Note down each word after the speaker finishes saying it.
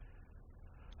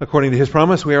According to His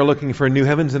promise, we are looking for a new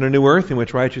heavens and a new earth in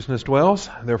which righteousness dwells.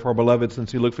 Therefore, beloved,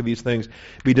 since you look for these things,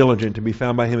 be diligent to be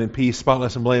found by Him in peace,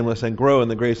 spotless and blameless, and grow in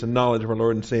the grace and knowledge of our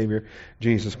Lord and Savior,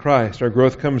 Jesus Christ. Our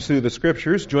growth comes through the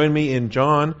Scriptures. Join me in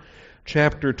John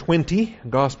chapter 20,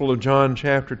 Gospel of John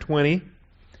chapter 20.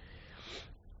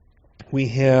 We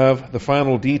have the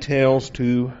final details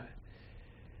to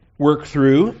work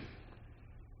through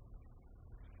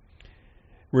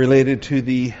related to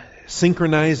the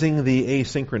synchronizing the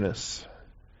asynchronous.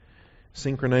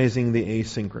 Synchronizing the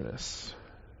asynchronous.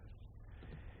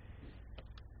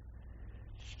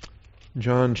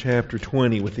 John chapter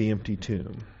 20 with the empty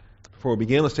tomb. Before we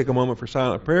begin, let's take a moment for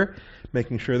silent prayer,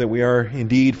 making sure that we are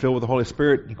indeed filled with the Holy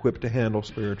Spirit, equipped to handle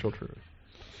spiritual truth.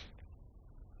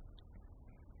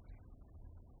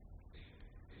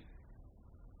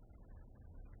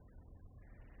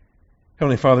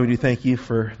 Heavenly Father, we do thank You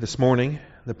for this morning,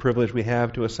 the privilege we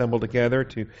have to assemble together,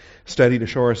 to study, to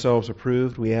show ourselves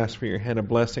approved. We ask for Your hand of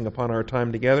blessing upon our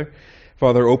time together.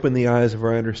 Father, open the eyes of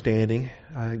our understanding.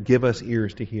 Give us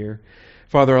ears to hear.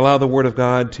 Father, allow the Word of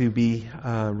God to be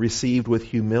received with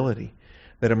humility,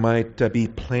 that it might be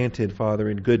planted, Father,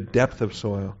 in good depth of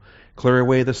soil. Clear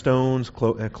away the stones,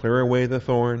 clear away the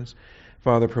thorns.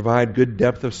 Father, provide good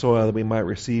depth of soil that we might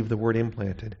receive the Word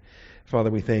implanted.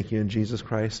 Father, we thank You in Jesus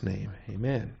Christ's name.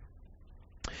 Amen.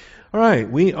 All right,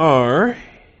 we are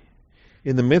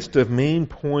in the midst of main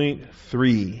point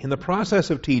 3. In the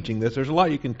process of teaching this, there's a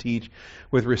lot you can teach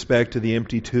with respect to the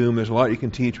empty tomb. There's a lot you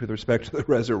can teach with respect to the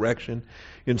resurrection.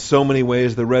 In so many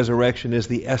ways, the resurrection is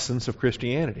the essence of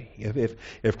Christianity.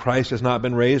 If Christ has not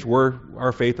been raised,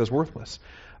 our faith is worthless.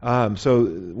 So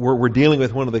we're dealing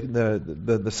with one of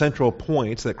the central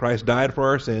points, that Christ died for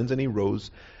our sins and He rose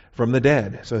from the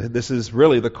dead. So this is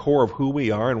really the core of who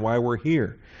we are and why we're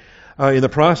here. In the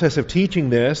process of teaching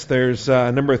this, there's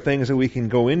a number of things that we can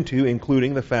go into,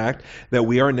 including the fact that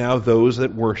we are now those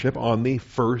that worship on the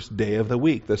first day of the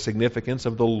week. The significance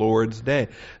of the Lord's Day,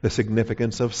 the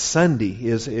significance of Sunday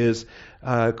is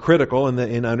critical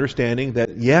in understanding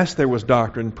that, yes, there was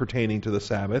doctrine pertaining to the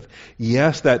Sabbath.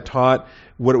 Yes, that taught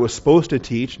what it was supposed to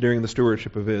teach during the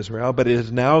stewardship of Israel, but it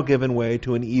has now given way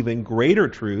to an even greater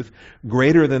truth,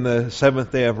 greater than the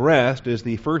seventh day of rest, is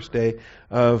the first day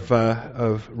of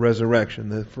resurrection,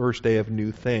 the first day of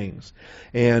new things.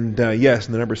 And yes,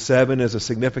 the number 7 is a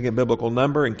significant biblical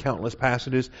number in countless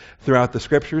passages throughout the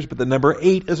Scriptures, but the number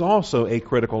 8 is also a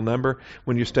critical number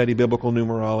when you study biblical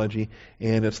numerology,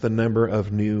 and it's the number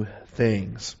of new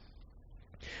things.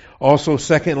 Also,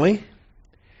 secondly,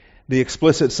 the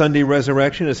explicit Sunday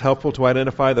resurrection is helpful to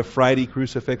identify the Friday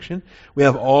crucifixion. We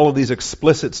have all of these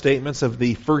explicit statements of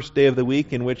the first day of the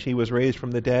week in which He was raised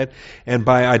from the dead, and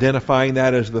by identifying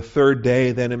that as the third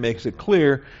day, then it makes it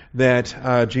clear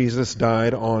that Jesus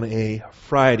died on a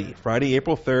Friday,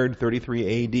 April 3rd, 33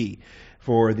 A.D.,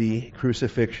 for the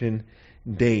crucifixion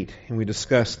date. And we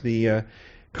discussed the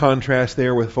contrast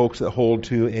there with folks that hold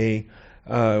to a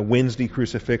Wednesday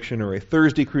crucifixion or a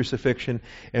Thursday crucifixion,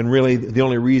 and really the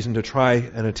only reason to try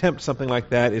and attempt something like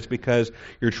that is because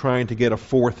you're trying to get a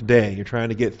fourth day. You're trying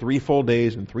to get 3 full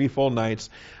days and 3 full nights,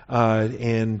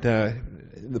 and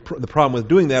the problem with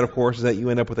doing that, of course, is that you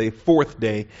end up with a fourth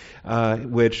day,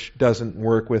 which doesn't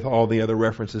work with all the other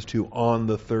references to on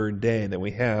the third day that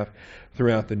we have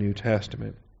throughout the New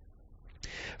Testament.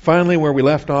 Finally, where we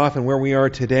left off and where we are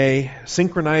today,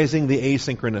 synchronizing the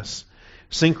asynchronous.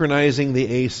 Synchronizing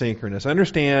the asynchronous.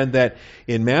 Understand that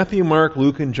in Matthew, Mark,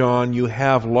 Luke, and John, you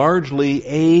have largely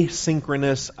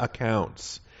asynchronous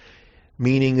accounts,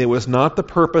 meaning it was not the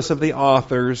purpose of the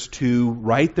authors to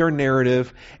write their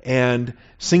narrative and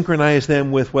synchronize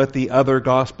them with what the other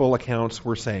gospel accounts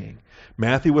were saying.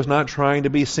 Matthew was not trying to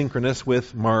be synchronous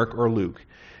with Mark or Luke.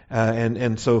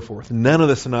 And so forth. None of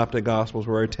the synoptic gospels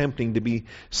were attempting to be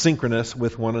synchronous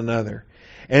with one another.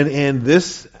 And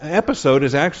this episode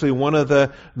is actually one of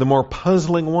the more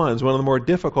puzzling ones, one of the more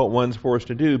difficult ones for us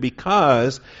to do,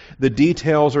 because the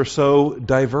details are so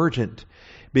divergent.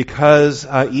 Because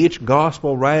each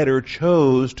gospel writer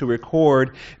chose to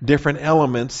record different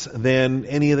elements than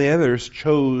any of the others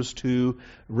chose to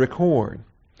record.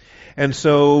 And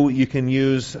so you can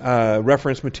use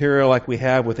reference material like we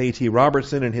have with A.T.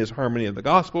 Robertson and his Harmony of the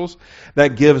Gospels.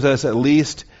 That gives us at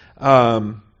least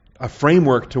a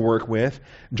framework to work with.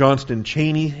 Johnston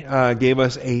Cheney gave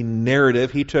us a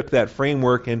narrative. He took that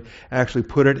framework and actually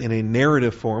put it in a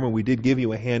narrative form, and we did give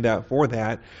you a handout for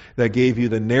that gave you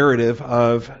the narrative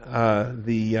of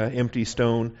the empty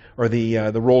stone, or the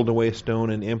rolled away stone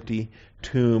and empty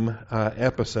tomb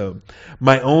episode.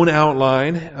 My own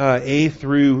outline, A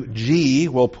through G,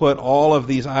 will put all of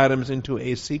these items into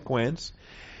a sequence.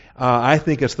 I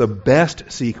think it's the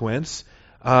best sequence,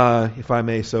 if I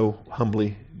may so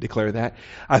humbly declare that.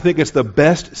 I think it's the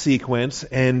best sequence,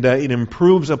 and it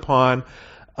improves upon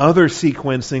other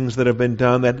sequencings that have been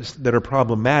done that are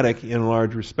problematic in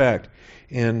large respect.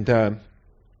 And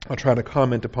I'll try to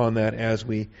comment upon that as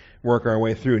we work our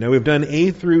way through. Now, we've done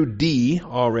A through D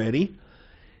already.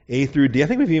 A through D. I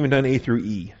think we've even done A through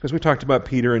E, because we talked about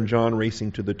Peter and John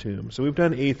racing to the tomb. So we've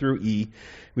done A through E.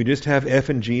 We just have F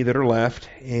and G that are left,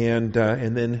 and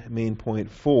then main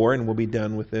point 4, and we'll be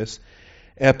done with this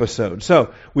episode.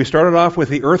 So we started off with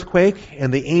the earthquake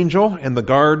and the angel and the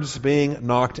guards being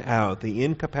knocked out, the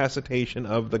incapacitation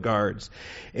of the guards.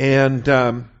 And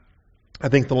I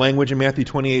think the language in Matthew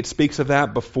 28 speaks of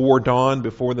that, before dawn,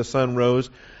 before the sun rose.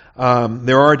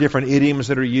 There are different idioms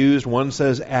that are used. One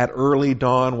says at early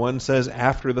dawn, one says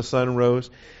after the sun rose.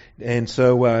 And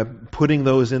so putting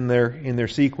those in their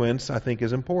sequence, I think,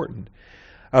 is important.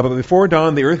 But before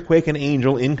dawn, the earthquake and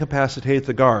angel incapacitate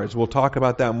the guards. We'll talk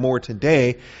about that more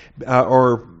today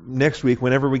or next week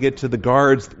whenever we get to the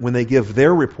guards, when they give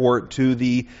their report to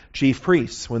the chief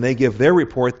priests. When they give their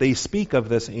report, they speak of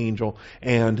this angel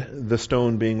and the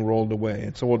stone being rolled away.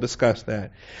 And so we'll discuss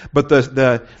that. But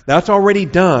that's already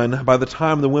done by the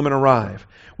time the women arrive.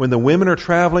 When the women are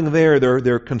traveling there,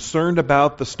 they're concerned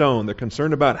about the stone. They're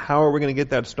concerned about how are we going to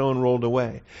get that stone rolled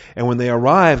away. And when they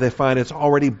arrive, they find it's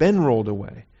already been rolled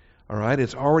away. All right?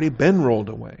 It's already been rolled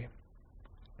away.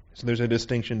 So there's a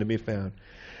distinction to be found.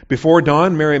 Before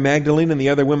dawn, Mary Magdalene and the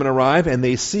other women arrive, and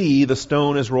they see the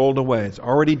stone is rolled away. It's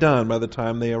already done by the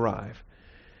time they arrive.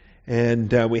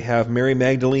 And we have Mary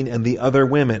Magdalene and the other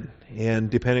women.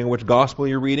 And depending on which gospel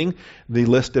you're reading, the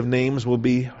list of names will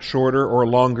be shorter or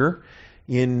longer.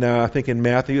 I think in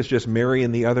Matthew, it's just Mary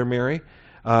and the other Mary.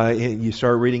 You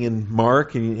start reading in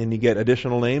Mark, and you get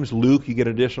additional names. Luke, you get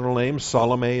additional names.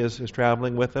 Salome is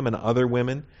traveling with them, and other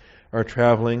women are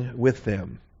traveling with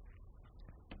them.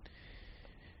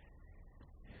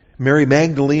 Mary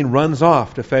Magdalene runs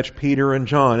off to fetch Peter and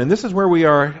John. And this is where we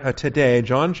are today,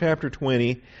 John chapter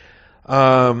 20.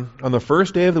 On the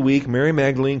first day of the week, Mary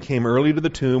Magdalene came early to the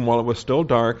tomb while it was still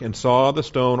dark and saw the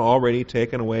stone already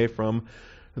taken away from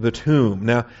the tomb.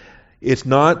 Now, it's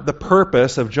not the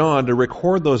purpose of John to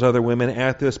record those other women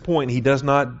at this point. He does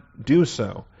not do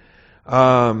so.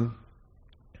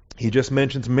 He just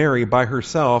mentions Mary by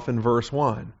herself in verse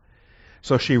 1.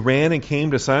 So she ran and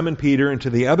came to Simon Peter and to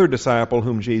the other disciple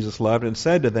whom Jesus loved and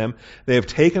said to them, "They have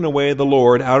taken away the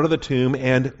Lord out of the tomb,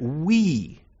 and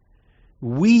we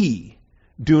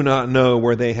do not know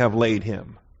where they have laid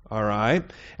him." All right?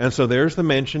 And so there's the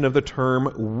mention of the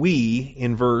term "we"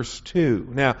 in verse 2.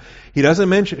 Now, she doesn't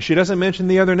mention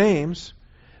the other names.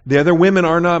 The other women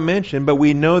are not mentioned, but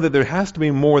we know that there has to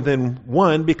be more than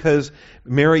one because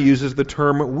Mary uses the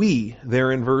term "we"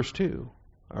 there in verse 2.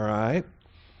 All right?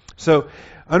 So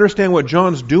understand what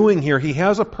John's doing here. He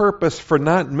has a purpose for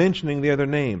not mentioning the other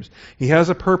names. He has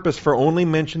a purpose for only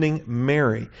mentioning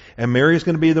Mary. And Mary is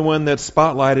going to be the one that's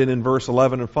spotlighted in verse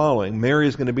 11 and following. Mary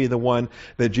is going to be the one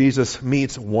that Jesus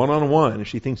meets one-on-one.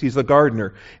 She thinks he's the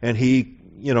gardener. And he,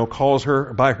 calls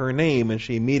her by her name. And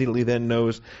she immediately then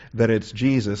knows that it's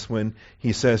Jesus when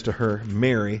he says to her,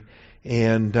 Mary,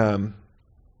 and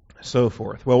so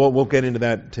forth. Well, we'll get into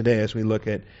that today as we look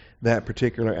at that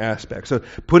particular aspect. So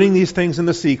putting these things in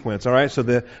the sequence, all right? So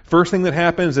the first thing that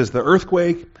happens is the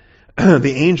earthquake.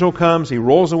 The angel comes. He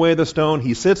rolls away the stone.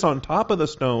 He sits on top of the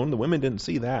stone. The women didn't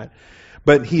see that.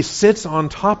 But he sits on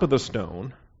top of the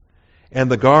stone, and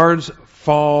the guards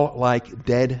fall like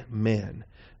dead men.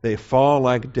 They fall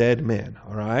like dead men,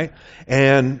 all right?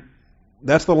 And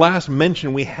that's the last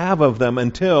mention we have of them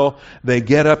until they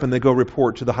get up and they go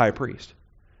report to the high priest.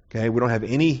 Okay, we don't have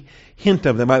any hint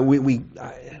of them.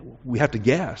 We have to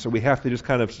guess, or we have to just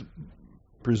kind of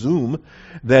presume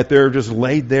that they're just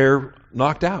laid there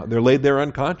knocked out. They're laid there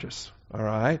unconscious, all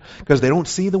right? Because they don't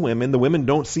see the women. The women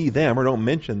don't see them or don't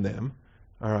mention them,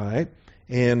 all right?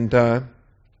 And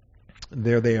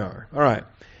there they are. All right.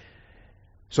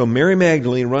 So Mary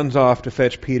Magdalene runs off to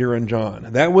fetch Peter and John.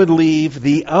 That would leave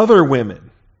the other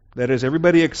women, that is,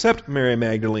 everybody except Mary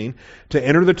Magdalene, to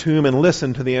enter the tomb and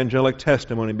listen to the angelic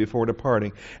testimony before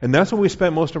departing. And that's what we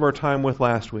spent most of our time with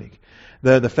last week.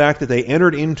 The fact that they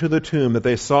entered into the tomb, that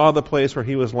they saw the place where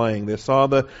he was laying, they saw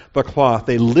the cloth,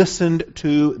 they listened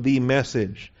to the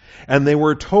message. And they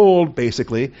were told,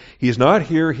 basically, he's not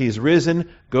here, he's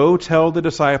risen, go tell the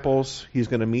disciples he's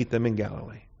going to meet them in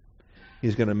Galilee.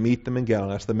 He's going to meet them in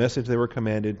Galilee. That's the message they were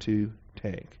commanded to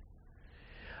take.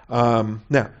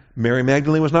 Now, Mary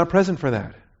Magdalene was not present for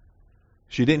that.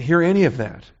 She didn't hear any of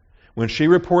that. When she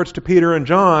reports to Peter and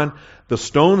John, the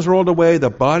stone's rolled away,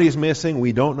 the body's missing,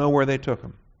 we don't know where they took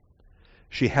him.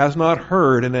 She has not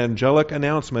heard an angelic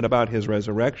announcement about his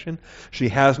resurrection. She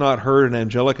has not heard an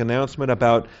angelic announcement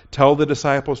about tell the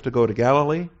disciples to go to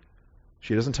Galilee.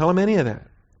 She doesn't tell them any of that.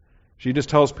 She just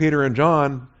tells Peter and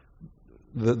John,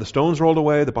 the stone's rolled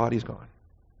away, the body's gone.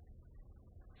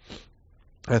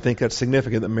 I think that's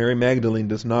significant that Mary Magdalene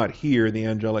does not hear the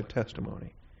angelic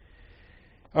testimony.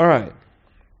 All right.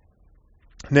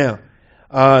 Now,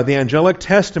 the angelic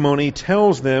testimony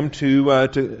tells them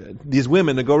to these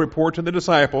women to go report to the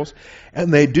disciples,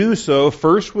 and they do so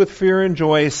first with fear and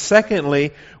joy,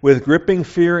 secondly with gripping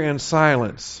fear and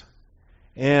silence.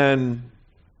 And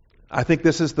I think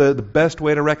this is the best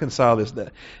way to reconcile this.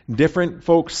 The different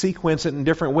folks sequence it in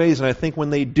different ways, and I think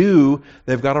when they do,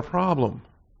 they've got a problem.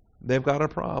 They've got a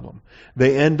problem.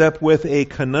 They end up with a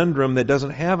conundrum that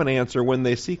doesn't have an answer when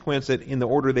they sequence it in the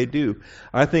order they do.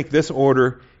 I think this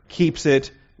order keeps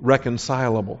it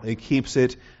reconcilable. It keeps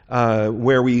it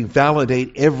where we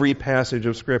validate every passage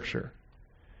of Scripture.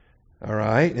 All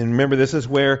right? And remember, this is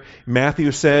where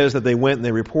Matthew says that they went and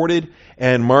they reported,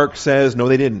 and Mark says, no,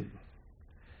 they didn't.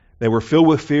 They were filled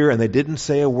with fear, and they didn't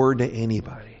say a word to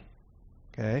anybody.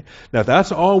 Okay? Now, if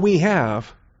that's all we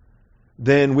have,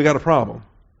 then we got a problem.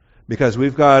 Because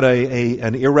we've got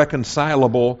an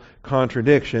irreconcilable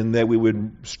contradiction that we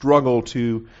would struggle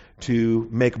to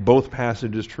make both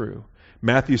passages true.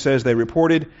 Matthew says they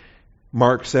reported.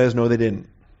 Mark says no, they didn't.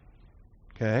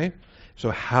 Okay?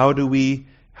 So how do we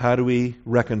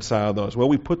reconcile those? Well,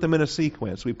 we put them in a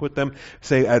sequence. We put them,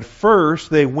 say, at first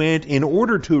they went in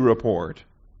order to report.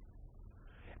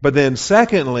 But then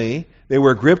secondly, they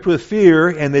were gripped with fear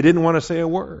and they didn't want to say a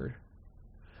word.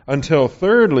 Until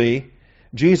thirdly,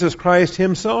 Jesus Christ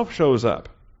himself shows up.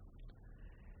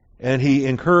 And he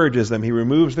encourages them. He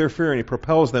removes their fear and he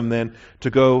propels them then to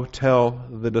go tell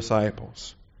the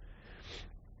disciples.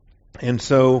 And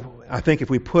so I think if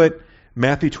we put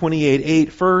Matthew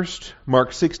 28:8 first,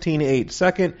 Mark 16:8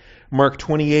 second, Mark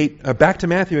 28, back to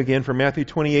Matthew again for Matthew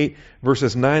 28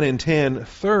 verses 9 and 10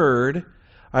 third,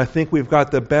 I think we've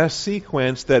got the best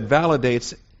sequence that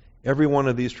validates every one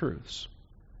of these truths.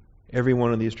 Every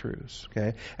one of these truths.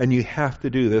 Okay? And you have to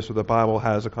do this or the Bible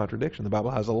has a contradiction. The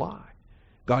Bible has a lie.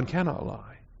 God cannot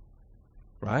lie.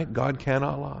 Right? God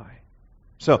cannot lie.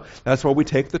 So that's why we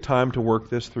take the time to work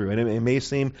this through. And it may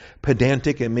seem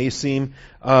pedantic, it may seem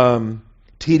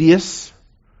tedious,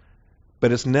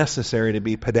 but it's necessary to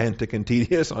be pedantic and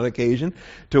tedious on occasion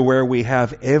to where we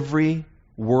have every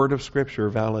word of Scripture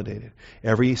validated.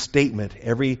 Every statement,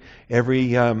 every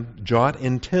jot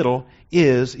and tittle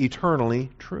is eternally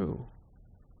true.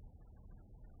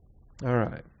 All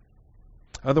right.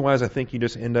 Otherwise, I think you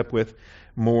just end up with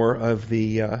more of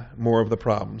the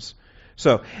problems.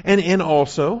 So, and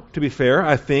also, to be fair,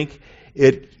 I think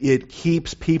it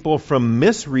keeps people from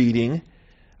misreading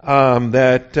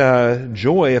that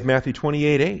joy of Matthew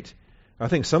 28:8. I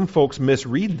think some folks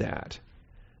misread that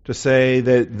to say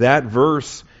that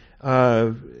verse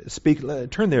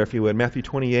turn there if you would, Matthew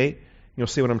 28. You'll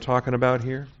see what I'm talking about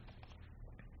here.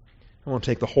 I won't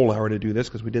take the whole hour to do this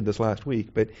because we did this last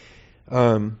week, but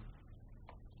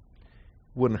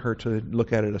wouldn't hurt to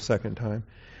look at it a second time.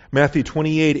 Matthew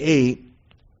 28:8.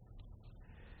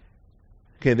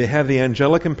 Okay, they have the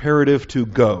angelic imperative to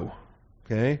go.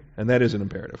 Okay, and that is an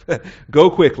imperative. Go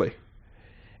quickly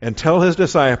and tell his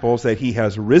disciples that he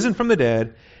has risen from the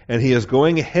dead and he is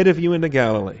going ahead of you into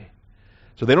Galilee.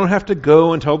 So they don't have to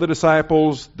go and tell the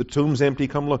disciples, the tomb's empty,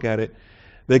 come look at it.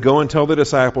 They go and tell the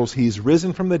disciples, he's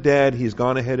risen from the dead, he's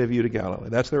gone ahead of you to Galilee.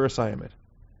 That's their assignment.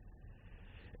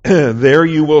 There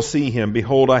you will see him.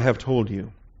 Behold, I have told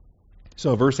you.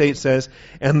 So verse 8 says,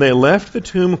 and they left the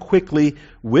tomb quickly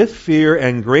with fear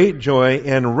and great joy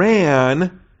and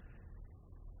ran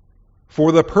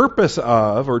for the purpose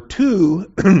of, or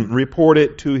to, report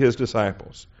it to his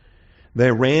disciples.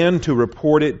 They ran to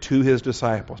report it to his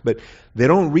disciples. But they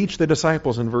don't reach the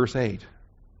disciples in verse 8.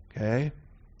 Okay?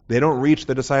 They don't reach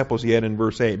the disciples yet in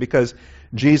verse 8 because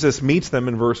Jesus meets them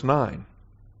in verse 9.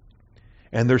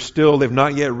 And they've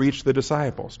not yet reached the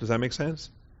disciples. Does that make sense?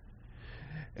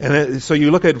 And so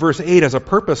you look at verse 8 as a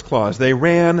purpose clause. They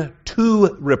ran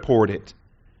to report it.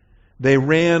 They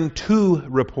ran to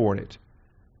report it.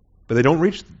 But they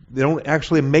don't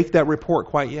actually make that report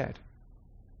quite yet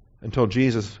until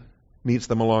Jesus meets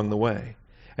them along the way.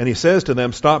 And he says to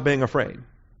them, stop being afraid.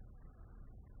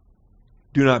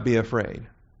 Do not be afraid.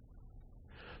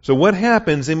 So what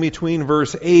happens in between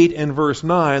verse 8 and verse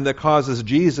 9 that causes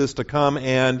Jesus to come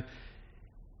and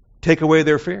take away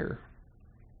their fear?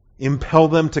 Impel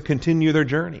them to continue their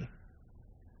journey.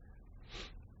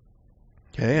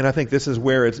 Okay, and I think this is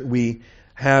where we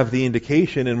have the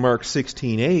indication in Mark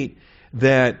 16:8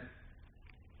 that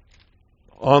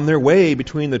on their way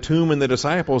between the tomb and the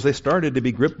disciples, they started to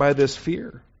be gripped by this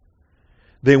fear.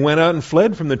 They went out and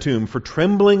fled from the tomb, for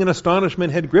trembling and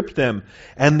astonishment had gripped them,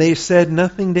 and they said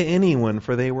nothing to anyone,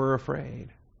 for they were afraid.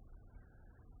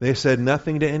 They said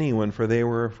nothing to anyone, for they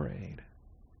were afraid.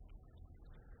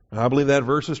 I believe that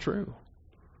verse is true.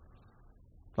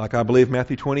 Like I believe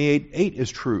Matthew 28:8 is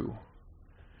true.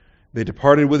 They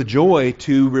departed with joy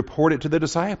to report it to the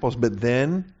disciples, but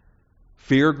then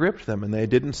fear gripped them, and they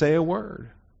didn't say a word.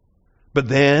 But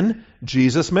then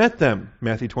Jesus met them,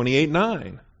 Matthew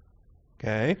 28:9.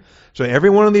 Okay? So every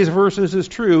one of these verses is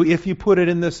true if you put it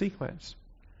in this sequence.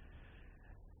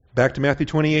 Back to Matthew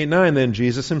 28:9, then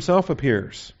Jesus himself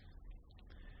appears,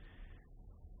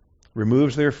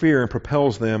 removes their fear, and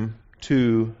propels them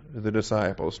to the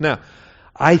disciples. Now,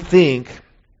 I think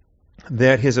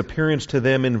that his appearance to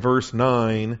them in verse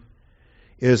 9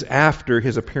 is after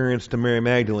his appearance to Mary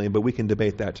Magdalene, but we can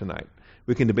debate that tonight.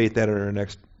 We can debate that at our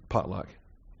next potluck.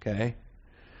 Okay?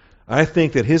 I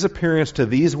think that his appearance to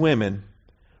these women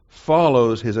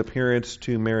follows his appearance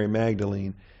to Mary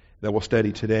Magdalene that we'll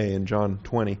study today in John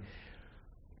 20.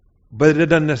 But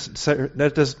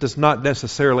that does not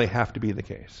necessarily have to be the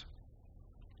case.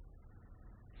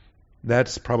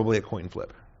 That's probably a coin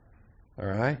flip. All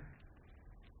right?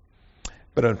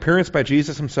 But an appearance by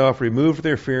Jesus himself removed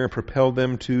their fear and propelled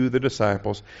them to the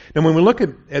disciples. Now when we look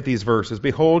at these verses,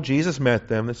 behold, Jesus met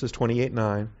them, this is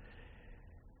 28:9,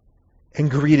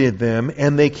 and greeted them,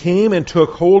 and they came and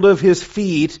took hold of his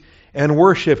feet and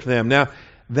worshipped them. Now,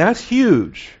 that's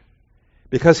huge,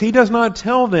 because he does not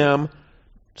tell them,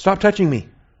 stop touching me.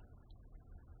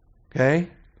 Okay?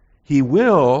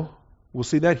 We'll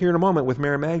see that here in a moment with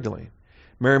Mary Magdalene.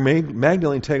 Mary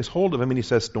Magdalene takes hold of him and he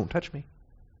says, don't touch me.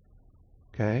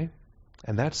 Okay?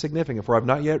 And that's significant, for I've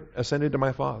not yet ascended to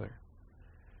my Father.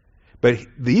 But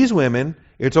these women,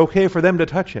 it's okay for them to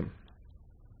touch him,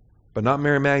 but not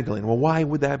Mary Magdalene. Well, why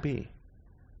would that be?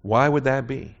 Why would that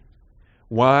be?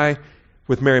 Why,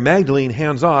 with Mary Magdalene,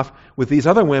 hands off, with these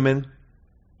other women,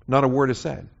 not a word is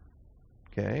said?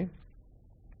 Okay?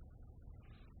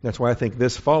 That's why I think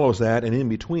this follows that, and in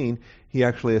between, he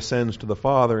actually ascends to the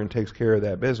Father and takes care of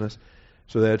that business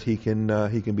so that he can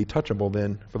be touchable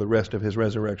then for the rest of his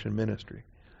resurrection ministry.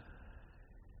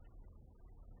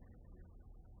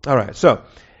 All right, so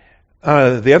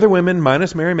the other women,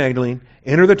 minus Mary Magdalene,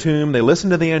 enter the tomb. They listen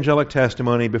to the angelic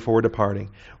testimony before departing.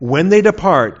 When they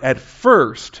depart, at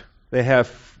first, they have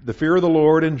the fear of the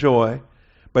Lord and joy,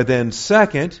 but then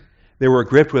second, they were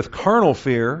gripped with carnal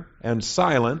fear and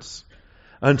silence,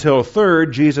 until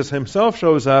third, Jesus himself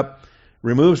shows up,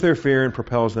 removes their fear, and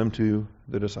propels them to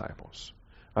the disciples.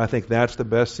 I think that's the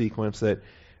best sequence that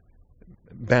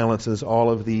balances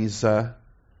all of these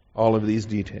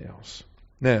details.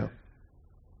 Now,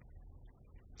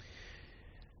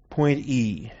 point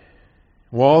E.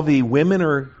 While the women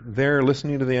are there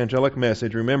listening to the angelic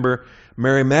message, remember,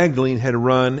 Mary Magdalene had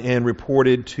run and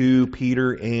reported to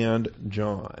Peter and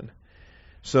John.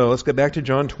 So let's get back to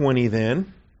John 20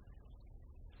 then.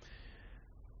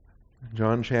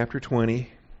 John chapter 20.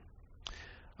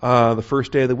 The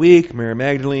first day of the week, Mary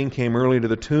Magdalene came early to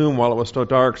the tomb while it was still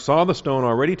dark, saw the stone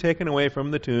already taken away from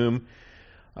the tomb.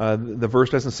 The verse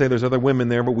doesn't say there's other women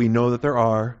there, but we know that there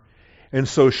are. And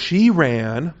so she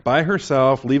ran by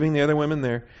herself, leaving the other women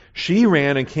there. She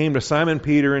ran and came to Simon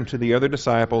Peter and to the other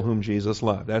disciple whom Jesus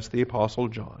loved. That's the Apostle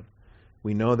John.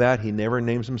 We know that. He never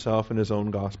names himself in his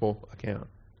own gospel account.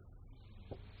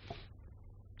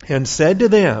 And said to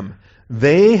them,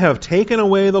 they have taken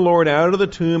away the Lord out of the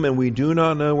tomb, and we do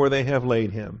not know where they have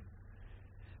laid him.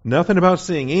 Nothing about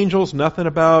seeing angels, nothing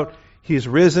about he's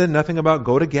risen, nothing about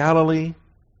go to Galilee.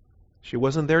 She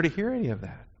wasn't there to hear any of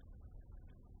that.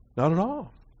 Not at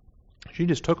all. She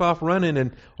just took off running,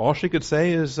 and all she could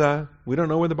say is, we don't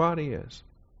know where the body is.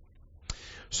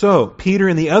 So, Peter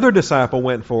and the other disciple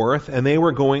went forth, and they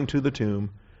were going to the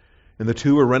tomb. And the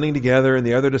two were running together, and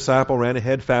the other disciple ran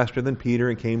ahead faster than Peter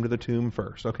and came to the tomb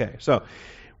first. Okay, so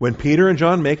when Peter and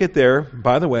John make it there,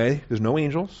 by the way, there's no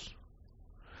angels.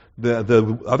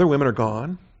 The other women are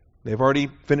gone. They've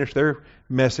already finished their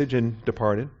message and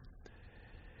departed.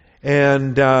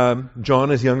 And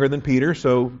John is younger than Peter,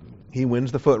 so he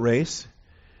wins the foot race.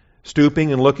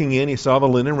 Stooping and looking in, he saw the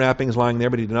linen wrappings lying there,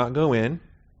 but he did not go in.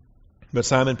 But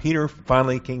Simon Peter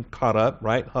finally came caught up,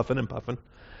 right, huffing and puffing.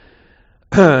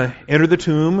 Entered the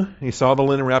tomb. He saw the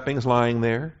linen wrappings lying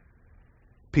there.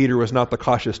 Peter was not the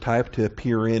cautious type to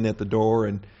peer in at the door,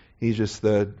 and he's just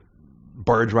the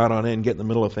barge right on in, get in the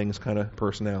middle of things kind of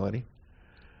personality.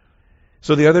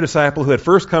 So the other disciple who had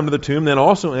first come to the tomb then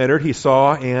also entered. He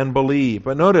saw and believed.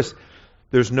 But notice,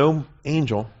 there's no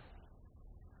angel.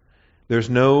 There's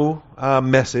no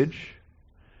message.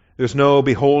 There's no,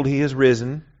 behold, he is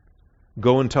risen.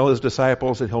 Go and tell his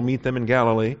disciples that he'll meet them in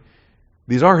Galilee.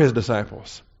 These are his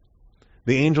disciples.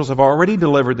 The angels have already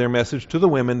delivered their message to the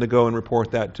women to go and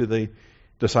report that to the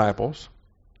disciples.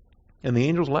 And the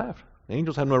angels left. The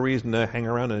angels have no reason to hang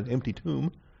around an empty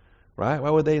tomb, right? Why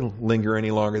would they linger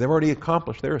any longer? They've already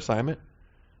accomplished their assignment.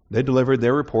 They delivered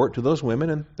their report to those women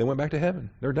and they went back to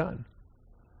heaven. They're done.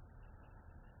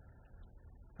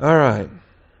 All right.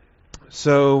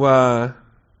 So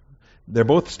they're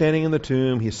both standing in the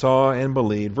tomb. He saw and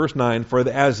believed. Verse 9, for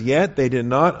as yet they did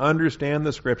not understand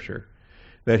the scripture,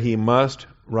 that he must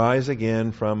rise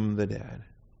again from the dead.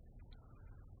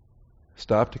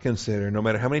 Stop to consider. No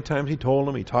matter how many times he told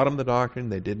them, he taught them the doctrine,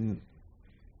 they didn't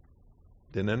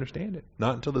understand it.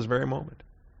 Not until this very moment.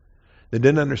 They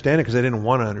didn't understand it because they didn't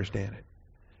want to understand it.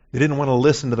 They didn't want to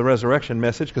listen to the resurrection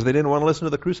message because they didn't want to listen to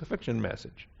the crucifixion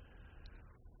message.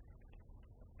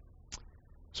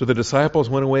 So the disciples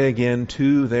went away again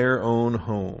to their own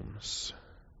homes.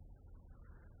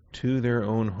 To their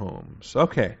own homes.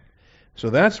 Okay. So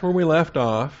that's where we left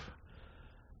off.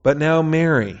 But now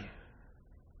Mary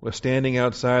was standing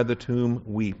outside the tomb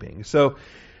weeping. So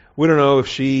we don't know if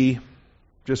she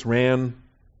just ran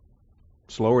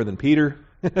slower than Peter.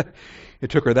 It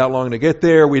took her that long to get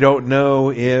there. We don't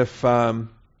know if,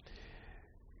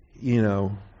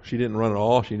 she didn't run at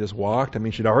all. She just walked. I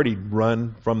mean, she'd already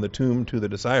run from the tomb to the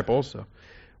disciples. So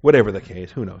whatever the case,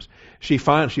 who knows? She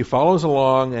follows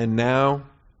along, and now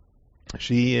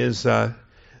she is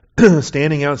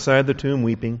standing outside the tomb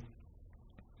weeping.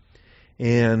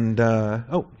 And,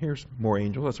 here's more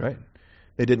angels. That's right.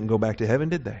 They didn't go back to heaven,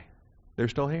 did they? They're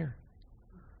still here.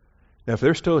 Now, if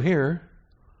they're still here,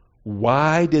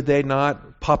 why did they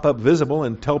not pop up visible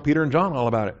and tell Peter and John all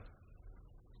about it?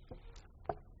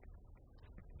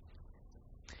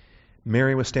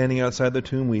 Mary was standing outside the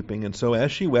tomb weeping, and so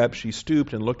as she wept, she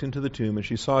stooped and looked into the tomb, and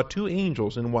she saw two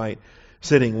angels in white,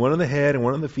 sitting, one on the head and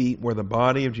one on the feet, where the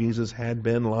body of Jesus had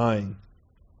been lying.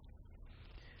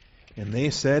 And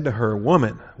they said to her,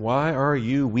 Woman, why are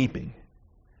you weeping?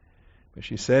 But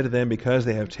she said to them, Because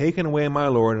they have taken away my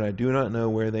Lord, and I do not know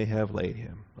where they have laid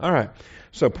him. All right,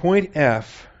 so point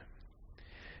F.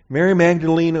 Mary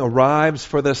Magdalene arrives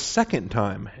for the second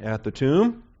time at the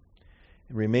tomb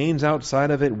and remains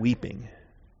outside of it weeping.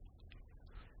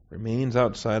 Remains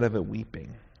outside of it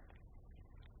weeping.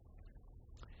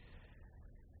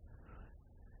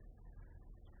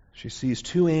 She sees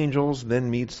two angels, then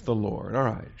meets the Lord. All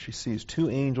right, she sees two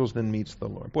angels, then meets the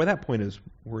Lord. Boy, that point is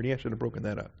wordy. I should have broken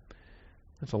that up.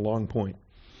 That's a long point.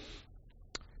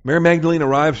 Mary Magdalene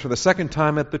arrives for the second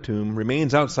time at the tomb,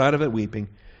 remains outside of it weeping.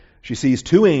 She sees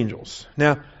two angels.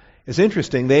 Now, it's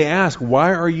interesting. They ask,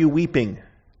 Why are you weeping?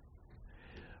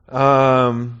 They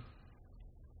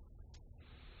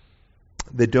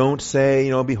don't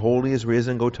say, Behold, he is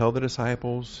risen, go tell the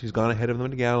disciples. He's gone ahead of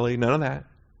them to Galilee. None of that.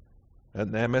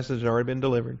 That message has already been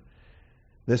delivered.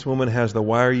 This woman has the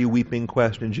why are you weeping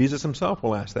question. Jesus himself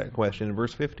will ask that question in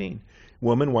verse 15.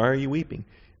 Woman, why are you weeping?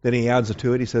 Then he adds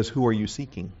to it, he says, who are you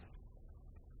seeking?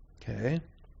 Okay.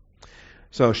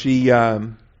 So she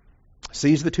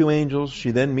sees the two angels.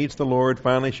 She then meets the Lord.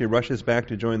 Finally, she rushes back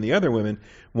to join the other women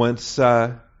once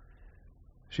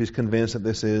she's convinced that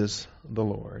this is the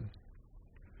Lord.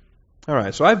 All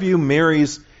right, so I view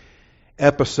Mary's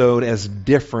episode as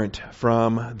different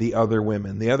from the other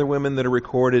women. The other women that are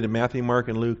recorded in Matthew, Mark,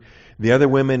 and Luke, the other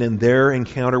women in their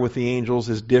encounter with the angels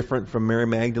is different from Mary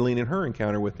Magdalene and her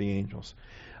encounter with the angels.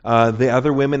 The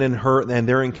other women in her and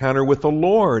their encounter with the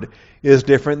Lord is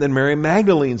different than Mary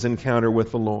Magdalene's encounter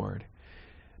with the Lord.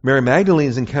 Mary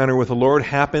Magdalene's encounter with the Lord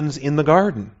happens in the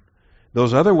garden.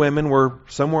 Those other women were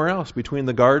somewhere else between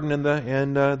the garden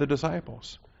and the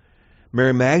disciples.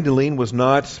 Mary Magdalene was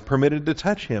not permitted to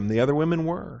touch him. The other women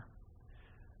were.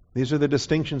 These are the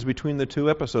distinctions between the two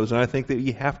episodes, and I think that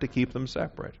you have to keep them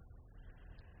separate.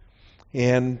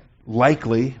 And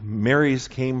likely, Mary's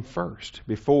came first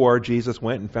before Jesus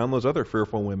went and found those other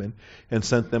fearful women and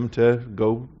sent them to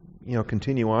go,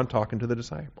 continue on talking to the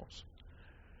disciples.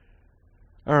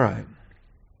 All right.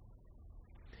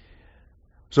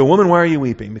 So, woman, why are you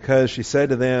weeping? Because she said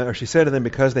to them,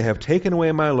 because they have taken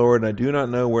away my Lord, and I do not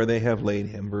know where they have laid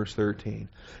him. Verse 13.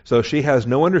 So she has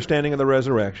no understanding of the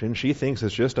resurrection. She thinks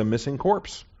it's just a missing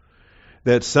corpse.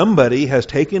 That somebody has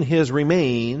taken his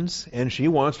remains, and she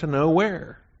wants to know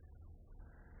where.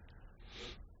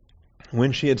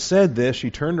 When she had said this,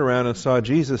 she turned around and saw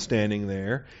Jesus standing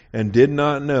there, and did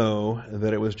not know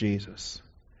that it was Jesus.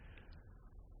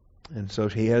 And so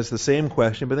he has the same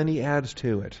question, but then he adds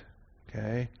to it.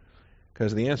 Okay?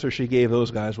 Because the answer she gave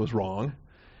those guys was wrong.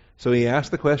 So he asks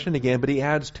the question again, but he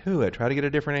adds to it. Try to get a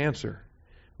different answer.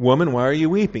 Woman, why are you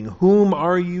weeping? Whom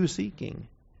are you seeking?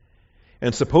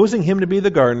 And supposing him to be the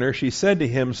gardener, she said to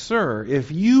him, Sir, if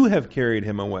you have carried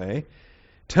him away,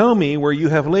 tell me where you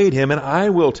have laid him, and I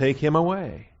will take him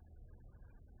away.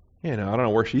 I don't know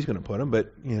where she's going to put him,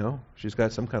 but, she's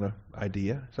got some kind of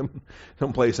idea,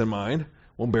 some place in mind.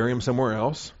 We'll bury him somewhere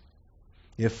else.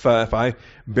 If I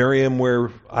bury him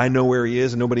where I know where he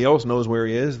is and nobody else knows where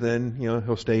he is, then,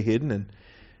 he'll stay hidden and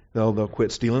they'll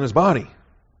quit stealing his body.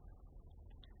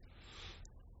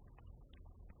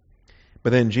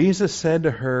 But then Jesus said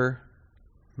to her,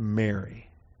 Mary.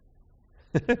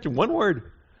 One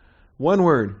word.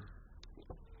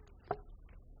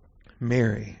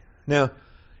 Mary. Now,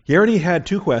 he already had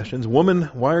two questions. Woman,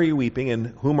 why are you weeping?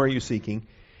 And whom are you seeking?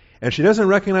 And she doesn't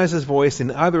recognize his voice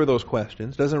in either of those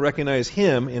questions, doesn't recognize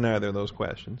him in either of those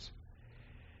questions.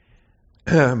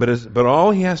 But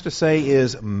all he has to say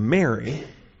is Mary.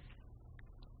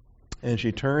 And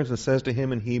she turns and says to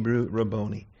him in Hebrew,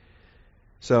 Rabboni.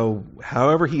 So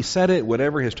however he said it,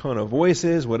 whatever his tone of voice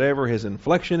is, whatever his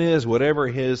inflection is, whatever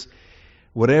his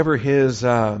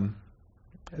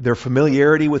their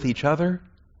familiarity with each other.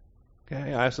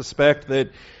 Okay, I suspect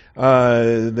that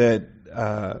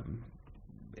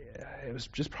it was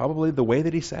just probably the way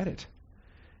that he said it.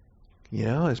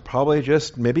 It's probably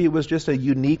maybe it was just a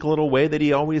unique little way that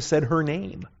he always said her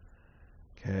name.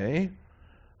 Okay.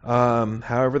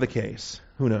 However the case,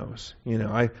 who knows?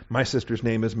 My sister's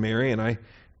name is Mary, and I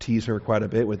tease her quite a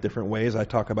bit with different ways I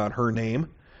talk about her name.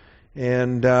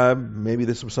 And maybe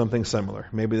this was something similar.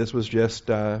 Maybe this was just,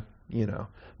 the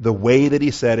way that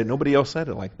he said it. Nobody else said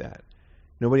it like that.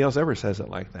 Nobody else ever says it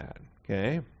like that.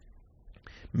 Okay.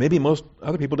 Maybe most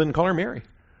other people didn't call her Mary.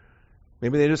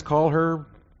 Maybe they just call her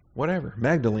whatever,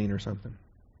 Magdalene or something.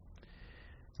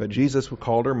 But Jesus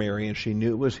called her Mary, and she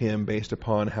knew it was him based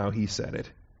upon how he said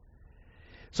it.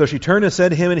 So she turned and said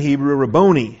to him in Hebrew,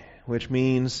 Rabboni, which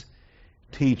means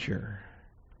teacher.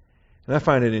 And I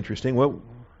find it interesting.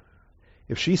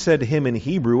 If she said to him in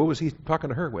Hebrew, what was he talking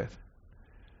to her with?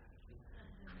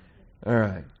 All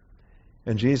right.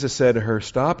 And Jesus said to her,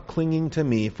 Stop clinging to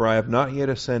me, for I have not yet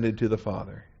ascended to the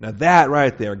Father. Now that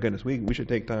right there, goodness, we should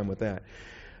take time with that.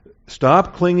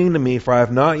 Stop clinging to me, for I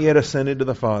have not yet ascended to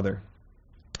the Father.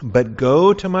 But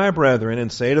go to my brethren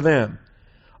and say to them,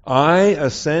 I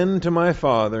ascend to my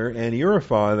Father and your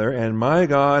Father, and my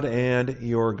God and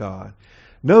your God.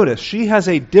 Notice, she has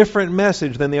a different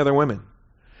message than the other women.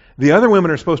 The other women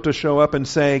are supposed to show up and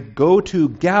say, Go to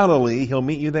Galilee, he'll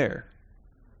meet you there.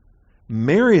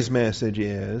 Mary's message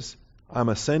is, I'm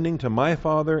ascending to my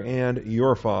Father and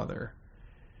your Father,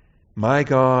 my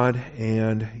God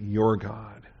and your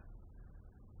God.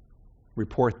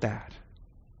 Report that.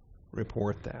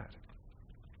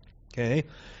 Okay?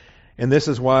 And this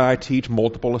is why I teach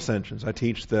multiple ascensions. I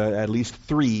teach at least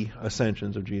 3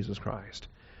 ascensions of Jesus Christ.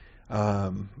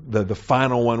 The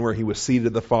final one where he was seated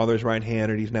at the Father's right hand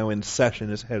and he's now in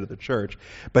session as head of the church.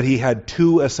 But he had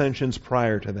 2 ascensions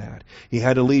prior to that. He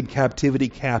had to lead captivity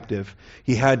captive.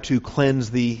 He had to cleanse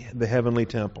the heavenly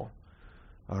temple.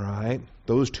 All right?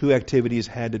 Those 2 activities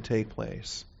had to take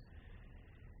place.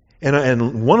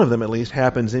 And one of them at least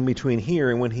happens in between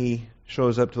here and when he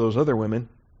shows up to those other women,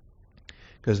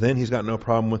 because then he's got no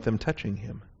problem with them touching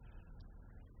him.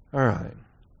 All right.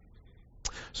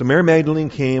 So Mary Magdalene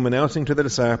came, announcing to the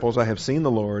disciples, I have seen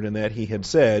the Lord, and that he had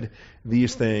said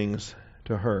these things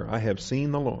to her. I have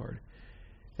seen the Lord,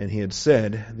 and he had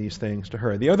said these things to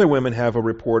her. The other women have a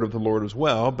report of the Lord as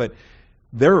well, but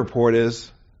their report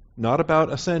is not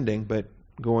about ascending, but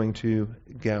going to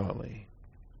Galilee.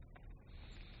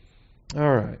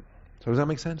 All right. So does that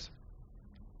make sense?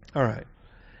 All right.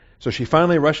 So she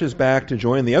finally rushes back to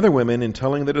join the other women in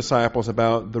telling the disciples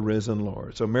about the risen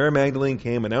Lord. So Mary Magdalene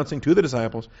came announcing to the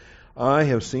disciples, I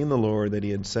have seen the Lord, that he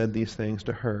had said these things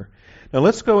to her. Now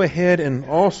let's go ahead and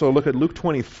also look at Luke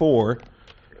 24,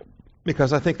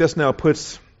 because I think this now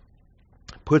puts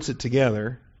it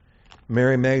together,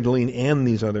 Mary Magdalene and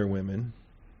these other women.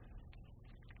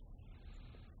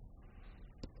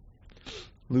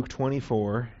 Luke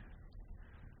 24.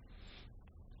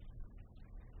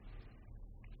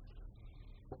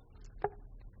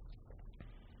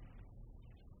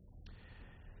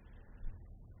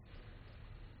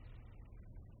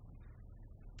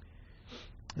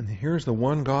 And here's the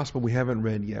one gospel we haven't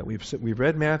read yet. We've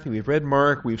read Matthew, we've read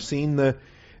Mark, we've seen the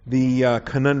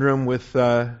conundrum with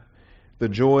the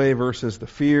joy versus the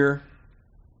fear,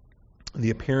 the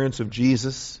appearance of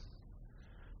Jesus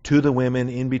to the women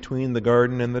in between the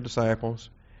garden and the disciples.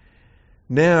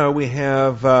 Now we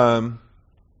have,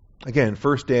 again,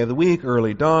 first day of the week,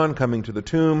 early dawn, coming to the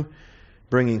tomb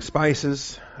bringing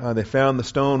spices. They found the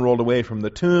stone rolled away from the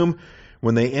tomb.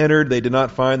 When they entered, they did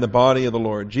not find the body of the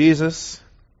Lord Jesus.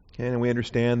 Okay, and we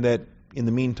understand that in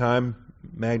the meantime,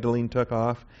 Magdalene took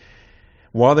off.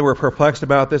 While they were perplexed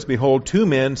about this, behold, two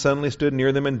men suddenly stood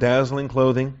near them in dazzling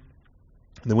clothing.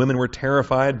 The women were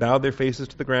terrified, bowed their faces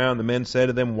to the ground. The men said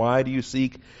to them, "Why do you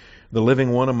seek the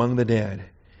living one among the dead?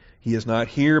 He is not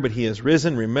here, but he is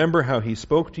risen. Remember how he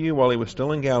spoke to you while he was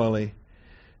still in Galilee,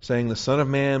 saying, the Son of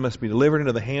Man must be delivered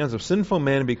into the hands of sinful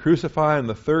men and be crucified, and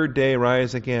the third day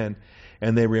rise again."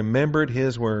 And they remembered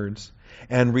his words,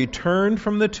 and returned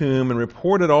from the tomb, and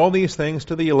reported all these things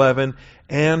to the 11,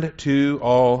 and to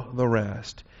all the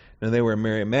rest. Now they were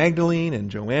Mary Magdalene, and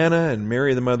Joanna, and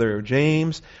Mary the mother of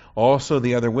James. Also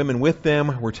the other women with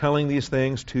them were telling these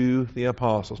things to the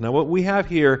apostles. Now what we have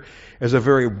here is a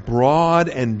very broad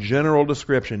and general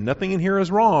description. Nothing in here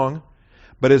is wrong,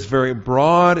 but it's very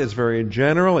broad, it's very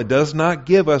general. It does not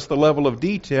give us the level of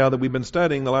detail that we've been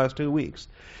studying the last 2 weeks.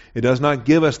 It does not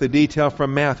give us the detail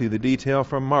from Matthew, the detail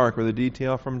from Mark, or the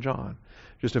detail from John.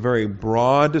 Just a very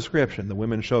broad description. The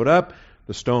women showed up,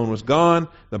 the stone was gone,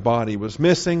 the body was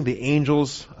missing, the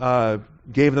angels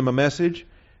gave them a message,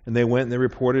 and they went and they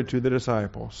reported to the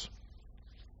disciples.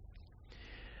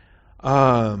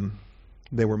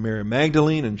 They were Mary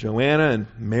Magdalene and Joanna and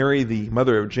Mary the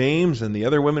mother of James, and the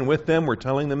other women with them were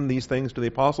telling them these things to the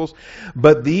apostles.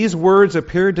 But these words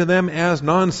appeared to them as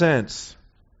nonsense.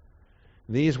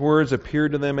 These words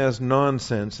appeared to them as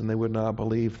nonsense, and they would not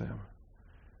believe them.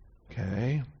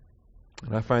 Okay?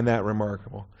 And I find that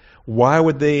remarkable. Why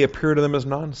would they appear to them as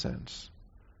nonsense?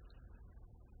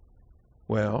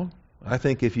 Well, I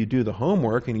think if you do the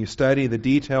homework and you study the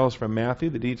details from Matthew,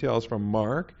 the details from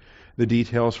Mark, the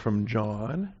details from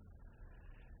John,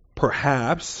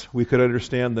 perhaps we could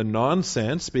understand the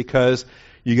nonsense, because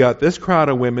you got this crowd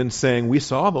of women saying, "We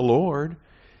saw the Lord,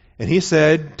 and he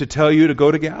said to tell you to go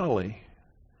to Galilee."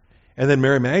 And then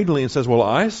Mary Magdalene says, "Well,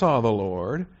 I saw the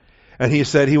Lord, and he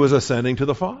said he was ascending to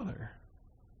the Father."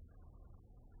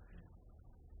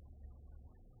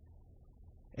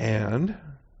 And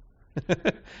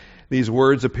these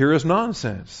words appear as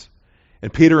nonsense.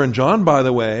 And Peter and John, by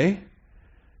the way,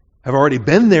 have already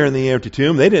been there in the empty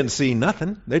tomb. They didn't see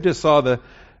nothing. They just saw the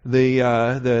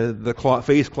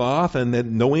face cloth, and that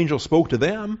no angel spoke to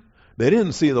them. They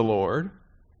didn't see the Lord.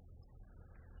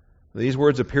 These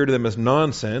words appeared to them as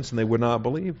nonsense, and they would not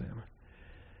believe them.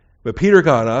 But Peter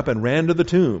got up and ran to the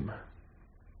tomb.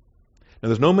 Now,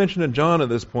 there's no mention of John at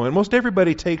this point. Most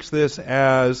everybody takes this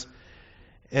as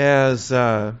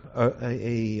a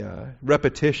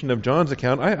repetition of John's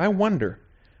account. I wonder.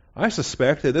 I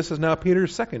suspect that this is now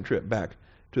Peter's second trip back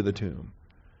to the tomb.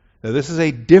 Now, this is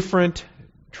a different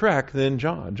trek than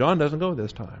John. John doesn't go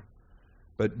this time,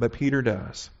 but Peter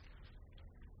does.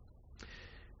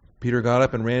 Peter got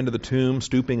up and ran to the tomb,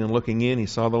 stooping and looking in. He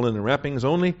saw the linen wrappings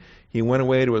only. He went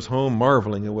away to his home,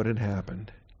 marveling at what had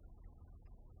happened.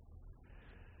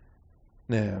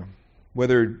 Now,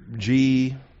 whether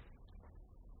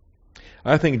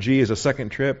I think G is a second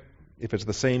trip. If it's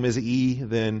the same as E,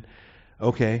 then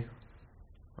okay.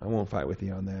 I won't fight with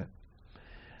you on that.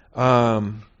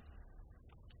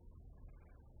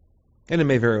 And it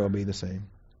may very well be the same.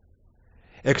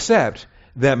 Except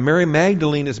that Mary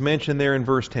Magdalene is mentioned there in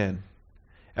verse 10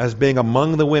 as being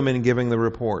among the women giving the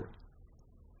report.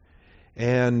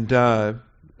 And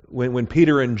when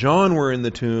Peter and John were in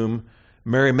the tomb,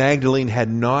 Mary Magdalene had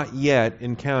not yet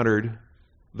encountered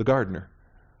the gardener.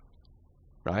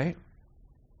 Right?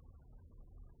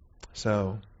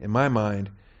 So, in my mind,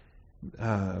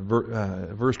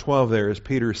 verse 12 there is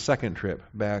Peter's second trip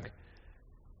back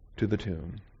to the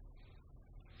tomb.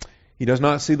 He does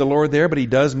not see the Lord there, but he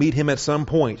does meet him at some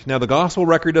point. Now, the gospel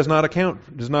record does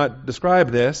not describe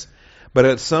this, but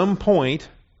at some point,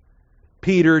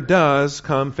 Peter does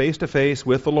come face to face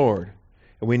with the Lord.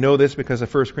 And we know this because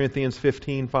of 1 Corinthians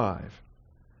 15:5.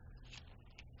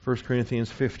 1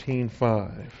 Corinthians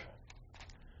 15:5.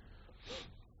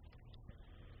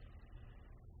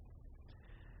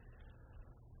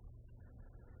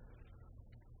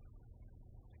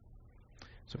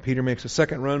 So Peter makes a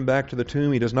second run back to the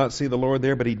tomb. He does not see the Lord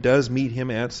there, but he does meet him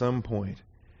at some point.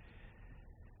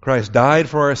 Christ died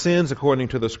for our sins according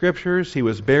to the Scriptures. He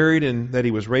was buried and that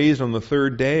he was raised on the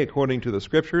third day according to the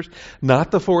Scriptures.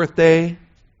 Not the fourth day,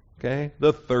 okay?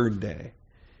 The third day.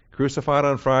 Crucified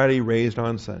on Friday, raised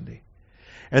on Sunday.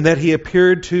 And that he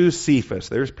appeared to Cephas.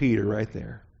 There's Peter right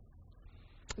there.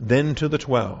 Then to the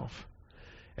 12.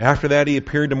 After that, he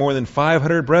appeared to more than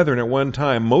 500 brethren at one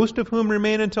time, most of whom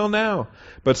remain until now,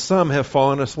 but some have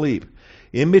fallen asleep.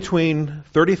 In between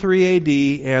 33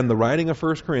 AD and the writing of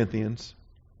 1 Corinthians,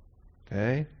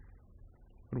 okay,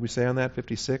 What did we say on that?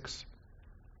 56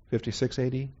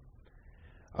 AD?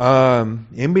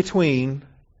 In between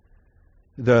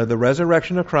the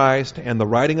resurrection of Christ and the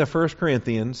writing of 1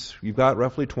 Corinthians, you've got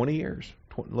roughly 20 years,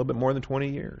 a little bit more than 20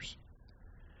 years.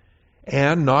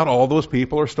 And not all those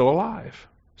people are still alive.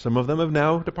 Some of them have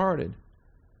now departed.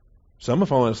 Some have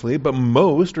fallen asleep, but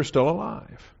most are still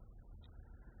alive.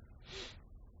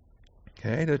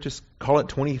 Okay, to just call it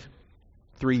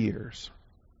 23 years.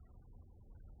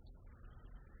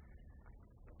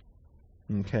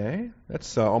 Okay,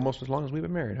 that's almost as long as we've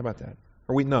been married. How about that?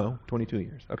 Or 22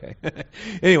 years. Okay.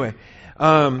 Anyway,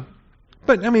 but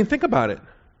I mean, think about it.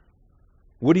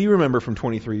 What do you remember from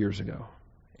 23 years ago?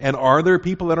 And are there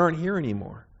people that aren't here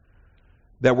anymore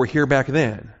that were here back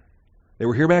then? They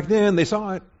were here back then. They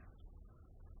saw it.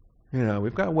 You know,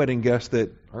 we've got wedding guests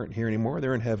that aren't here anymore.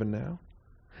 They're in heaven now.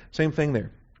 Same thing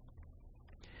there.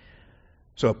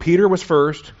 So Peter was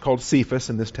first, called Cephas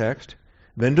in this text.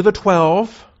 Then to the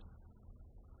 12.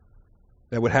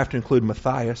 That would have to include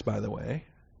Matthias, by the way.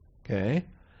 Okay.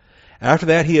 After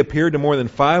that, he appeared to more than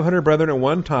 500 brethren at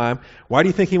one time. Why do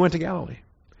you think he went to Galilee?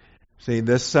 See,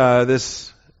 this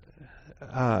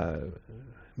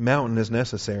mountain is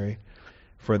necessary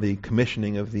for the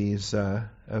commissioning of these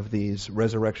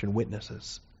resurrection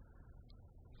witnesses.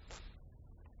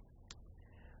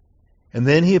 And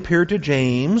then he appeared to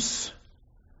James.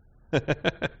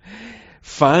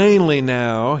 Finally,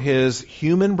 now his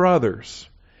human brothers,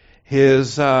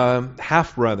 his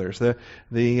half brothers, the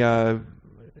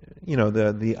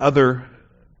other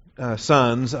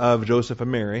sons of Joseph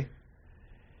and Mary.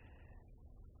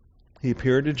 He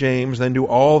appeared to James, then to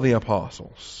all the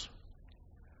apostles.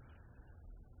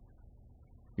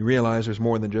 You realize there's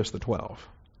more than just the 12.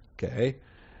 Okay?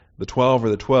 The 12 are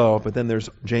the 12, but then there's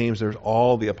James, there's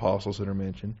all the apostles that are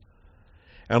mentioned.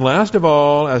 And last of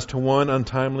all, as to one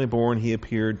untimely born, he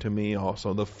appeared to me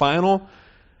also. The final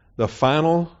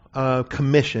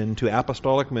commission to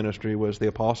apostolic ministry was the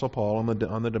Apostle Paul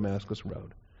on the Damascus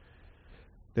Road.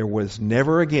 There was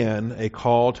never again a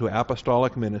call to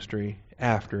apostolic ministry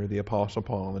after the Apostle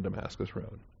Paul on the Damascus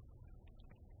Road.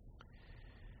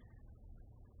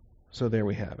 So there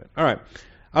we have it. All right.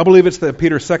 I believe it's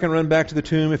Peter's second run back to the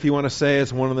tomb. If you want to say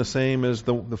it's one and the same as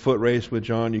the foot race with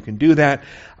John, you can do that.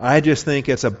 I just think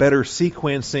it's a better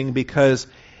sequencing because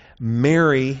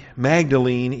Mary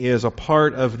Magdalene is a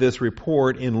part of this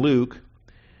report in Luke.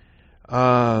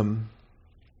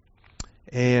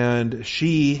 And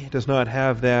she does not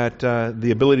have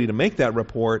the ability to make that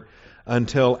report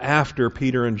until after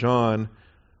Peter and John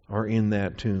are in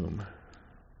that tomb.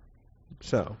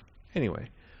 So, anyway,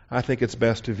 I think it's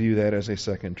best to view that as a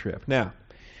second trip. Now,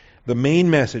 the main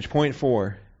message, point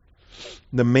 4.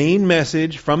 The main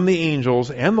message from the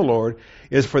angels and the Lord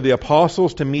is for the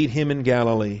apostles to meet him in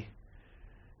Galilee.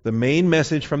 The main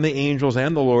message from the angels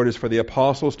and the Lord is for the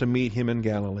apostles to meet him in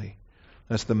Galilee.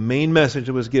 That's the main message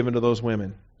that was given to those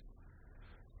women,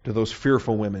 to those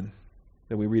fearful women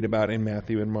that we read about in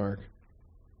Matthew and Mark.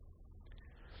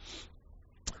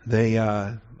 They,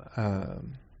 and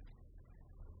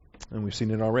we've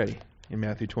seen it already in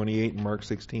Matthew 28 and Mark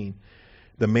 16.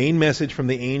 The main message from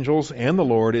the angels and the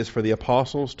Lord is for the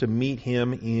apostles to meet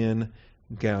him in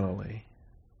Galilee.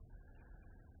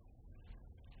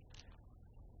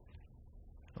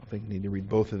 I don't think I need to read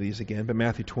both of these again, but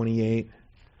Matthew 28.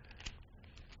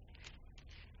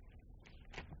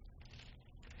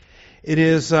 It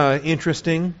is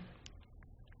interesting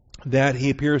that he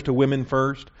appears to women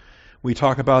first. We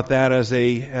talk about that as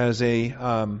a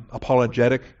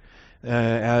apologetic,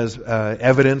 as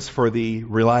evidence for the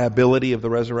reliability of the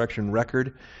resurrection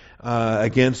record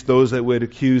against those that would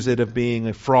accuse it of being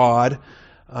a fraud.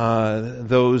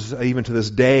 Those even to this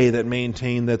day that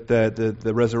maintain that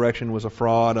the resurrection was a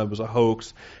fraud, it was a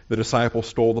hoax, the disciples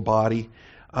stole the body.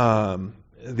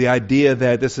 The idea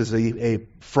that this is a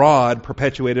fraud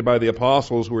perpetuated by the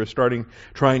apostles who are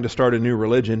trying to start a new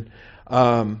religion,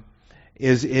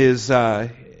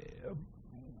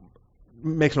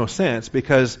 makes no sense,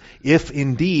 because if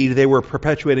indeed they were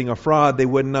perpetuating a fraud, they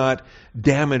would not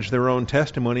damage their own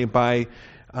testimony by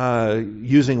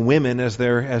using women as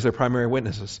their primary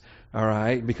witnesses. All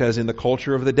right, because in the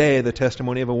culture of the day, the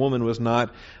testimony of a woman was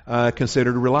not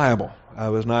considered reliable.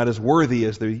 Was not as worthy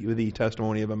as the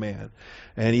testimony of a man.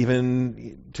 And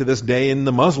even to this day in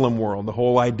the Muslim world, the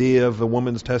whole idea of the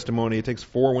woman's testimony, it takes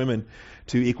 4 women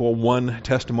to equal one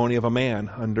testimony of a man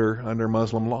under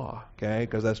Muslim law. Okay,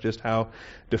 because that's just how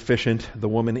deficient the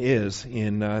woman is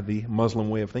in the Muslim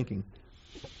way of thinking.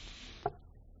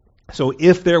 So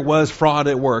if there was fraud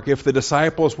at work, if the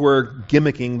disciples were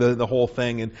gimmicking the whole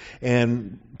thing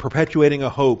and perpetuating a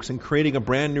hoax and creating a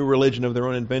brand new religion of their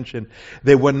own invention,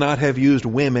 they would not have used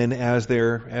women as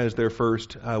their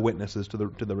first witnesses to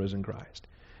the risen Christ.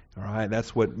 All right,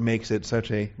 that's what makes it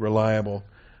such a reliable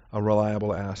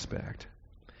aspect.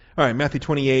 All right, Matthew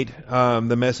 28.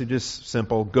 The message is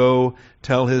simple: Go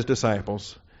tell his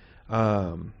disciples.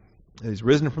 He's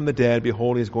risen from the dead.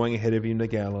 Behold, he's going ahead of you into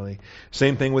Galilee.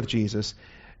 Same thing with Jesus.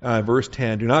 Verse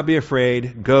 10, do not be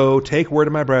afraid. Go, take word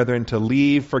of my brethren to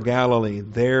leave for Galilee.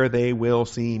 There they will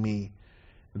see me.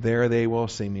 There they will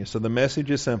see me. So the message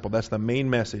is simple. That's the main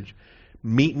message.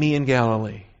 Meet me in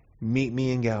Galilee. Meet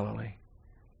me in Galilee.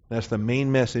 That's the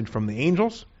main message from the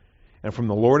angels and from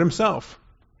the Lord himself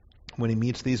when he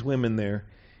meets these women there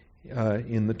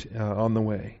on the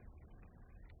way.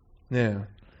 Now,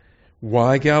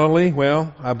 why Galilee?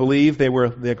 Well, I believe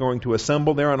they're going to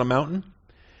assemble there on a mountain.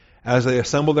 As they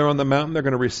assemble there on the mountain, they're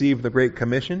going to receive the Great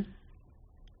Commission.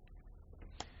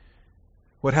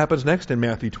 What happens next in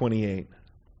Matthew 28?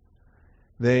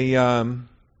 They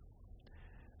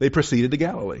proceeded to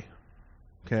Galilee.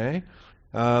 Okay?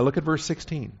 Look at verse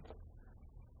 16.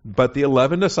 But the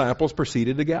 11 disciples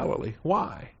proceeded to Galilee.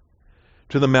 Why?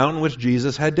 To the mountain which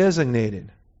Jesus had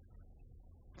designated.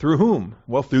 Through whom?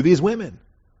 Well, through these women.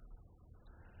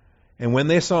 And when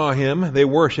they saw him, they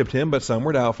worshipped him, but some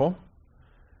were doubtful.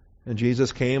 And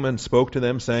Jesus came and spoke to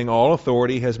them, saying, all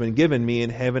authority has been given me in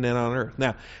heaven and on earth.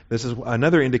 Now, this is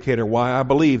another indicator why I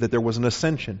believe that there was an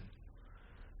ascension.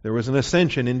 There was an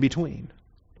ascension in between.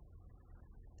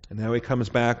 And now he comes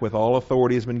back with all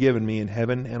authority has been given me in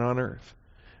heaven and on earth.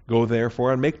 Go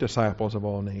therefore and make disciples of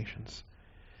all nations.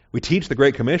 We teach the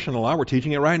Great Commission a lot. We're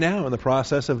teaching it right now in the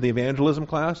process of the evangelism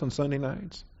class on Sunday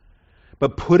nights.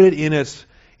 But put it in its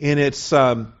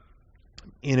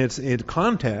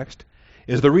context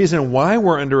is the reason why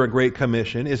we're under a Great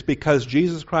Commission is because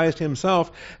Jesus Christ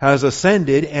himself has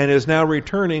ascended and is now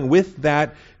returning with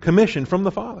that commission from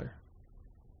the Father.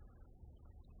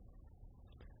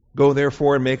 Go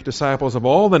therefore and make disciples of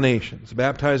all the nations,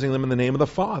 baptizing them in the name of the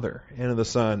Father and of the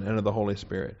Son and of the Holy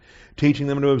Spirit, teaching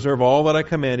them to observe all that I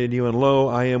commanded you, and lo,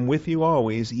 I am with you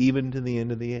always, even to the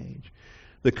end of the age.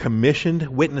 The commissioned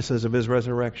witnesses of his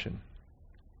resurrection.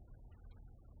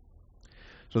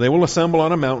 So they will assemble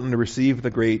on a mountain to receive the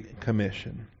Great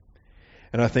Commission.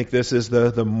 And I think this is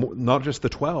the not just the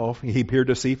 12. He appeared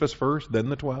to Cephas first, then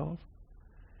the 12.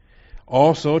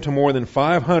 Also to more than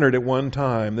 500 at one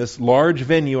time. This large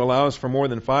venue allows for more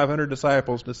than 500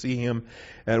 disciples to see him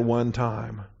at one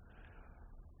time.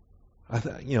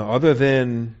 Other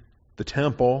than the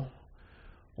temple,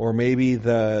 or maybe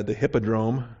the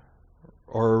hippodrome,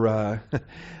 or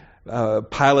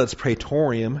Pilate's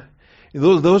praetorium.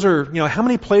 Those are, how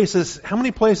many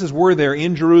places were there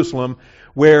in Jerusalem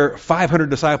where 500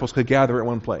 disciples could gather at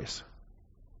one place?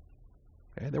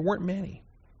 Okay, there weren't many.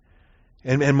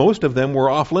 And most of them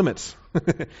were off limits.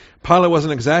 Pilate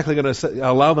wasn't exactly going to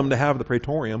allow them to have the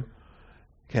praetorium.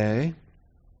 Okay?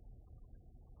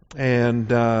 And,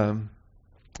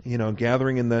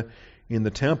 gathering in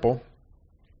the temple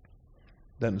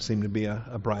doesn't seem to be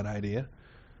a bright idea.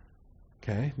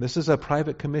 Okay? This is a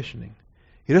private commissioning.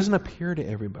 He doesn't appear to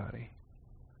everybody.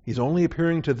 He's only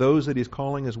appearing to those that he's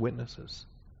calling as witnesses.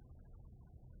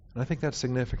 And I think that's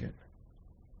significant.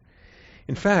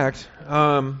 In fact,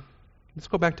 let's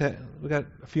go back to, we've got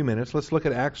a few minutes. Let's look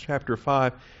at Acts chapter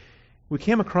 5. We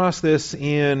came across this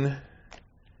in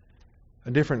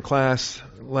a different class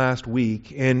last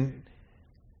week, and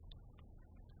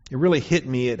it really hit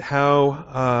me at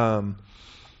how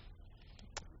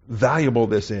valuable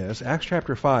this is. Acts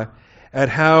chapter 5. At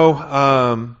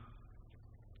how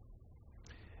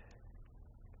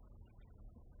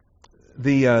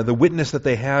the witness that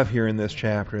they have here in this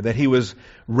chapter, that he was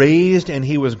raised and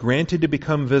he was granted to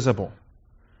become visible.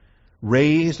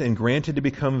 Raised and granted to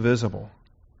become visible.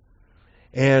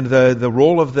 And the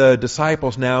role of the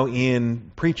disciples now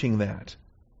in preaching that.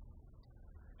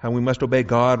 How we must obey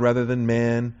God rather than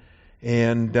men,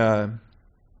 and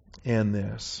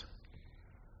this.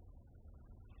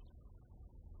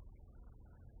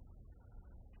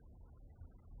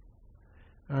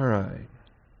 All right.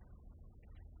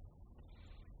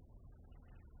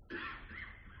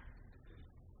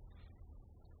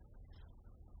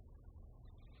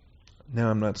 Now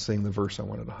I'm not seeing the verse I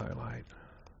wanted to highlight.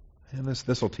 And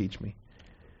this will teach me.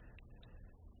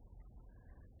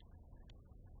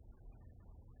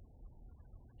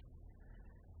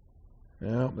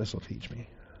 Well, this will teach me.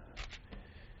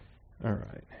 All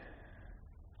right.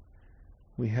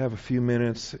 We have a few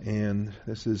minutes, and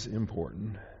this is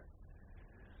important.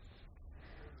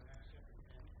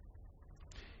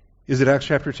 Is it Acts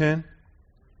chapter 10?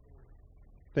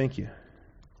 Thank you.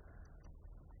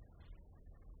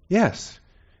 Yes.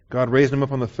 God raised him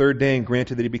up on the third day and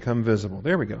granted that he become visible.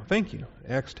 There we go. Thank you.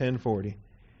 Acts 10:40.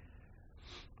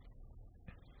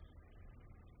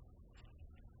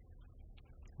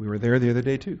 We were there the other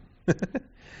day too.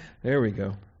 There we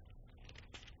go.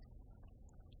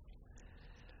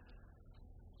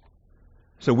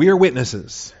 So we are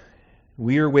witnesses.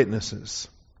 We are witnesses.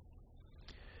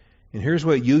 And here's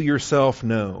what you yourself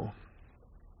know.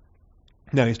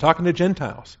 Now, he's talking to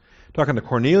Gentiles. Talking to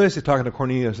Cornelius. He's talking to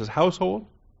Cornelius' household.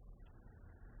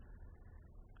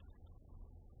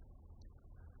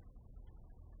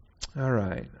 All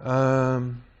right.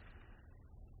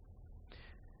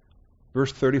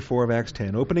 Verse 34 of Acts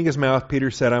 10. Opening his mouth, Peter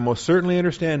said, I most certainly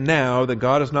understand now that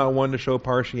God is not one to show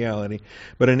partiality,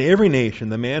 but in every nation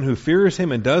the man who fears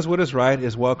him and does what is right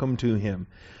is welcome to him.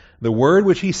 The word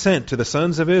which he sent to the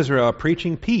sons of Israel,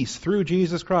 preaching peace through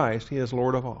Jesus Christ, he is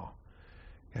Lord of all.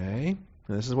 Okay?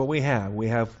 And this is what we have. We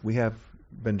have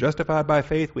been justified by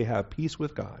faith. We have peace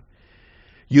with God.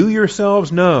 You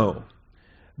yourselves know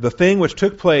the thing which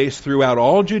took place throughout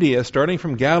all Judea, starting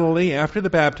from Galilee after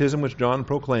the baptism which John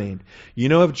proclaimed. You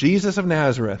know of Jesus of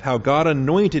Nazareth, how God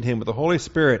anointed him with the Holy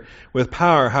Spirit, with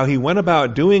power, how he went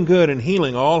about doing good and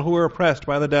healing all who were oppressed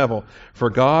by the devil,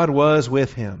 for God was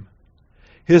with him.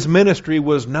 His ministry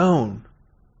was known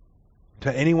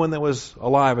to anyone that was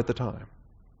alive at the time,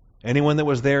 anyone that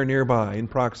was there nearby in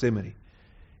proximity.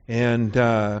 And,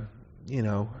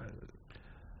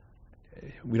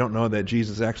 we don't know that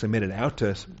Jesus actually made it out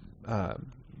to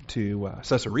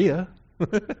Caesarea.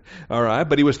 All right,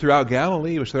 but he was throughout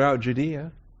Galilee, he was throughout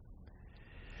Judea.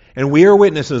 And we are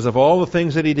witnesses of all the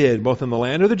things that he did, both in the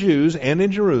land of the Jews and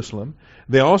in Jerusalem.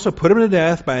 They also put him to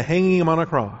death by hanging him on a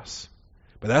cross.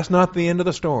 But that's not the end of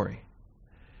the story.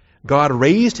 God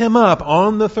raised him up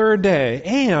on the third day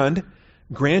and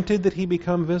granted that he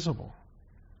become visible.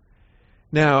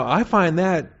 Now, I find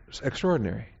that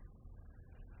extraordinary.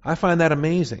 I find that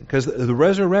amazing, because the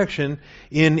resurrection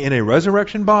in a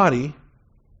resurrection body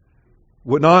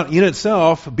would not in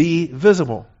itself be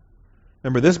visible.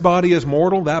 Remember, this body is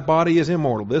mortal, that body is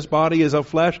immortal. This body is of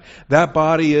flesh, that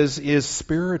body is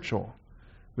spiritual.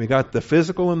 We got the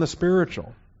physical and the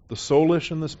spiritual, the soulish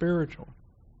and the spiritual.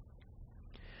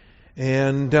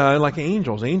 And like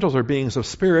angels are beings of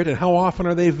spirit, and how often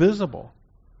are they visible?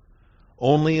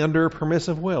 Only under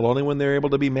permissive will, only when they're able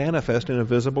to be manifest in a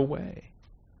visible way.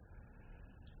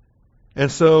 And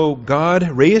so God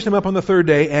raised him up on the third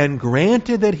day and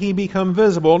granted that he become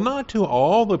visible, not to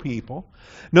all the people.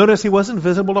 Notice he wasn't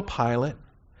visible to Pilate.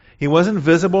 He wasn't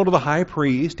visible to the high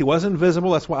priest. He wasn't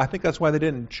visible. That's why they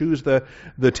didn't choose the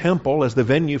temple as the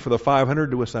venue for the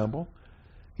 500 to assemble.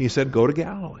 He said, go to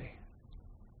Galilee.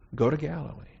 Go to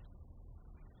Galilee.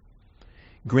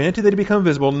 Granted that he become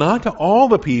visible, not to all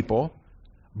the people,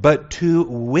 but to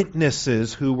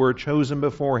witnesses who were chosen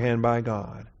beforehand by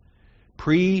God.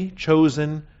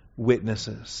 Pre-chosen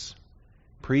witnesses.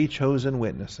 Pre-chosen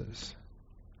witnesses.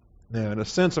 Now, in a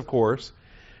sense, of course,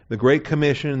 the Great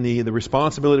Commission, the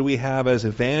responsibility we have as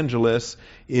evangelists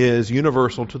is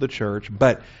universal to the church,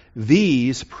 but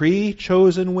these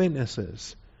pre-chosen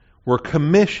witnesses were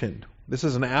commissioned. This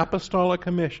is an apostolic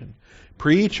commission.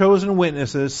 Pre-chosen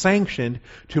witnesses sanctioned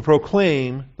to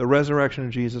proclaim the resurrection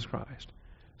of Jesus Christ.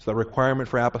 It's the requirement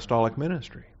for apostolic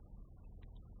ministry.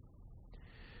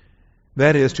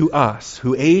 That is, to us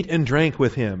who ate and drank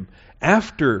with him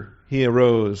after he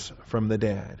arose from the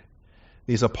dead.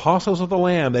 These apostles of the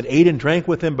Lamb that ate and drank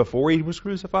with him before he was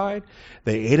crucified,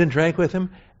 they ate and drank with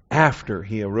him after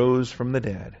he arose from the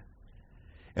dead.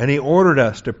 And he ordered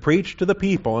us to preach to the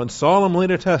people and solemnly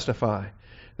to testify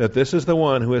that this is the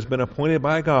one who has been appointed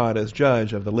by God as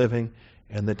judge of the living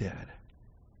and the dead.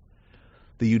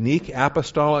 The unique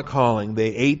apostolic calling. They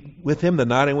ate with him the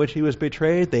night in which he was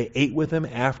betrayed. They ate with him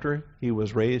after he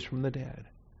was raised from the dead.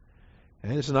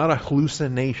 And it's not a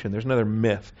hallucination. There's another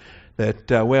myth that,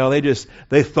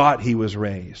 they thought he was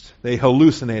raised. They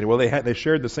hallucinated. Well, they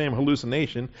shared the same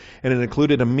hallucination, and it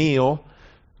included a meal.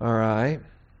 All right.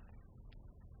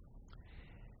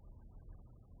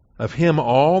 Of him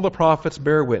all the prophets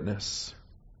bear witness.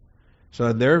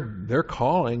 So their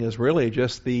calling is really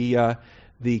just the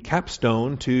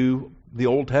capstone to the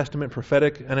Old Testament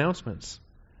prophetic announcements.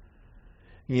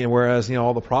 Whereas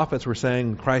all the prophets were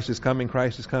saying, Christ is coming,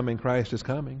 Christ is coming, Christ is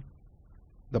coming.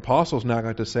 The apostles now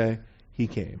got to say, he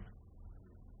came.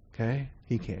 Okay?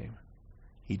 He came.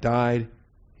 He died.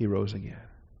 He rose again.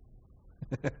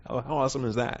 How awesome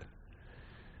is that?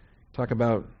 Talk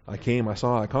about, I came, I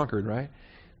saw, I conquered, right?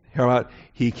 How about,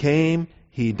 he came,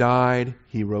 he died,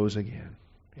 he rose again.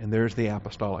 And there's the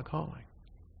apostolic calling.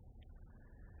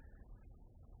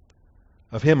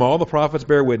 Of him all the prophets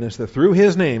bear witness that through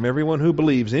his name everyone who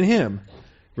believes in him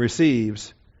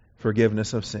receives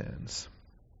forgiveness of sins.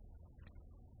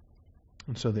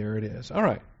 And so there it is. All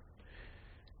right.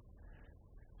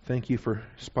 Thank you for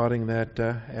spotting that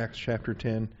Acts chapter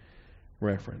 10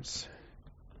 reference.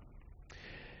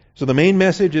 So the main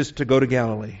message is to go to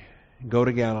Galilee. Go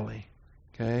to Galilee.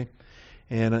 Okay?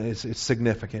 And it's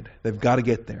significant. They've got to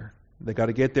get there. They've got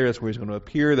to get there. That's where he's going to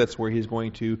appear. That's where he's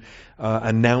going to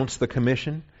announce the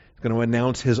commission. He's going to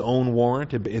announce his own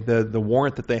warrant. The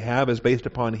warrant that they have is based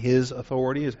upon his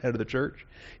authority as head of the church.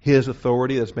 His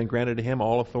authority that's been granted to him,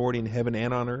 all authority in heaven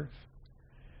and on earth.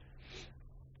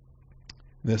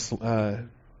 This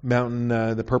mountain,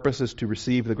 the purpose is to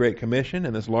receive the Great Commission,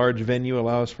 and this large venue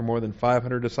allows for more than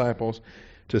 500 disciples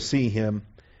to see him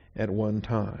at one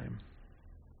time.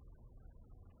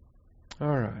 All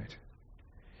right.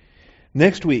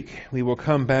 Next week, we will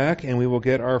come back and we will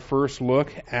get our first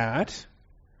look at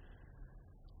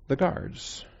the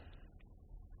guards.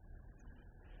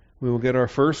 We will get our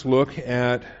first look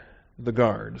at the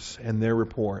guards and their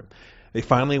report. They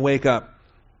finally wake up.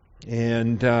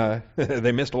 And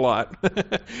they missed a lot.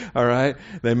 All right?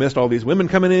 They missed all these women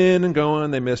coming in and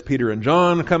going. They missed Peter and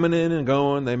John coming in and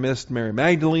going. They missed Mary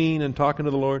Magdalene and talking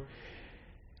to the Lord.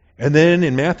 And then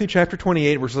in Matthew chapter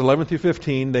 28, verses 11 through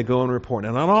 15, they go and report.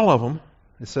 Now, not all of them.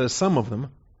 It says some of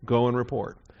them go and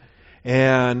report.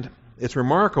 And it's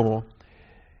remarkable.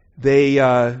 They,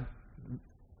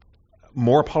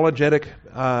 more apologetic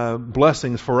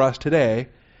blessings for us today.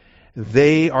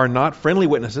 They are not friendly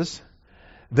witnesses.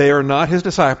 They are not his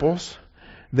disciples.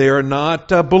 They are not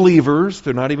believers.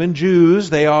 They're not even Jews.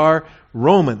 They are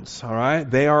Romans, all right?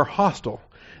 They are hostile.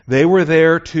 They were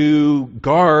there to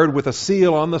guard with a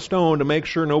seal on the stone to make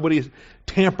sure nobody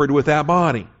tampered with that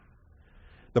body.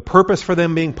 The purpose for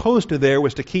them being posted there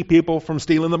was to keep people from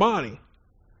stealing the body.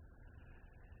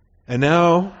 And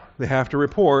now they have to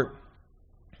report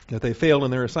that they failed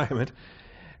in their assignment.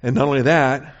 And not only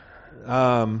that,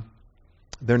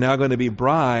 they're now going to be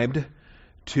bribed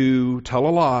to tell a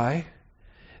lie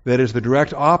that is the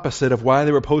direct opposite of why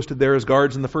they were posted there as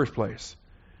guards in the first place.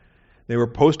 They were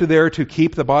posted there to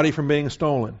keep the body from being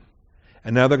stolen.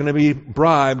 And now they're going to be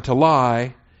bribed to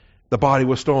lie the body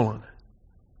was stolen.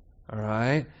 All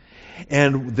right?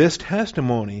 And this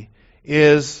testimony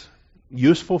is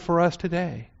useful for us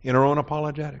today in our own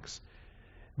apologetics.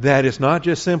 That it's not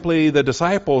just simply the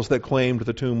disciples that claimed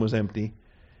the tomb was empty.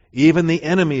 Even the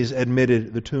enemies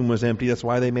admitted the tomb was empty. That's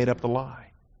why they made up the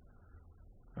lie.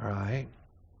 All right?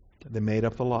 They made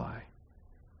up the lie.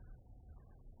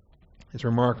 It's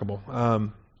remarkable.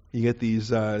 You get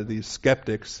these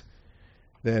skeptics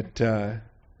that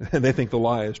they think the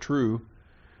lie is true.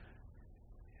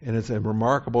 And it's a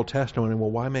remarkable testimony.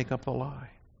 Well, why make up the lie?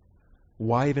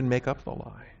 Why even make up the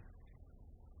lie?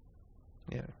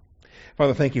 Yeah.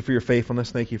 Father, thank you for your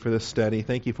faithfulness. Thank you for this study.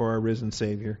 Thank you for our risen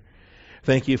Savior.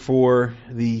 Thank you for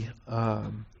the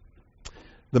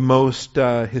most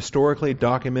historically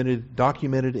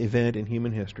documented event in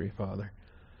human history, Father.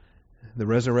 The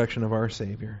resurrection of our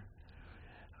Savior.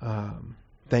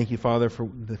 Thank you, Father, for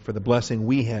the blessing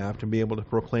we have to be able to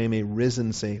proclaim a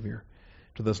risen Savior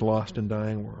to this lost and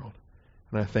dying world.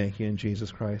 And I thank you in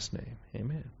Jesus Christ's name.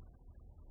 Amen.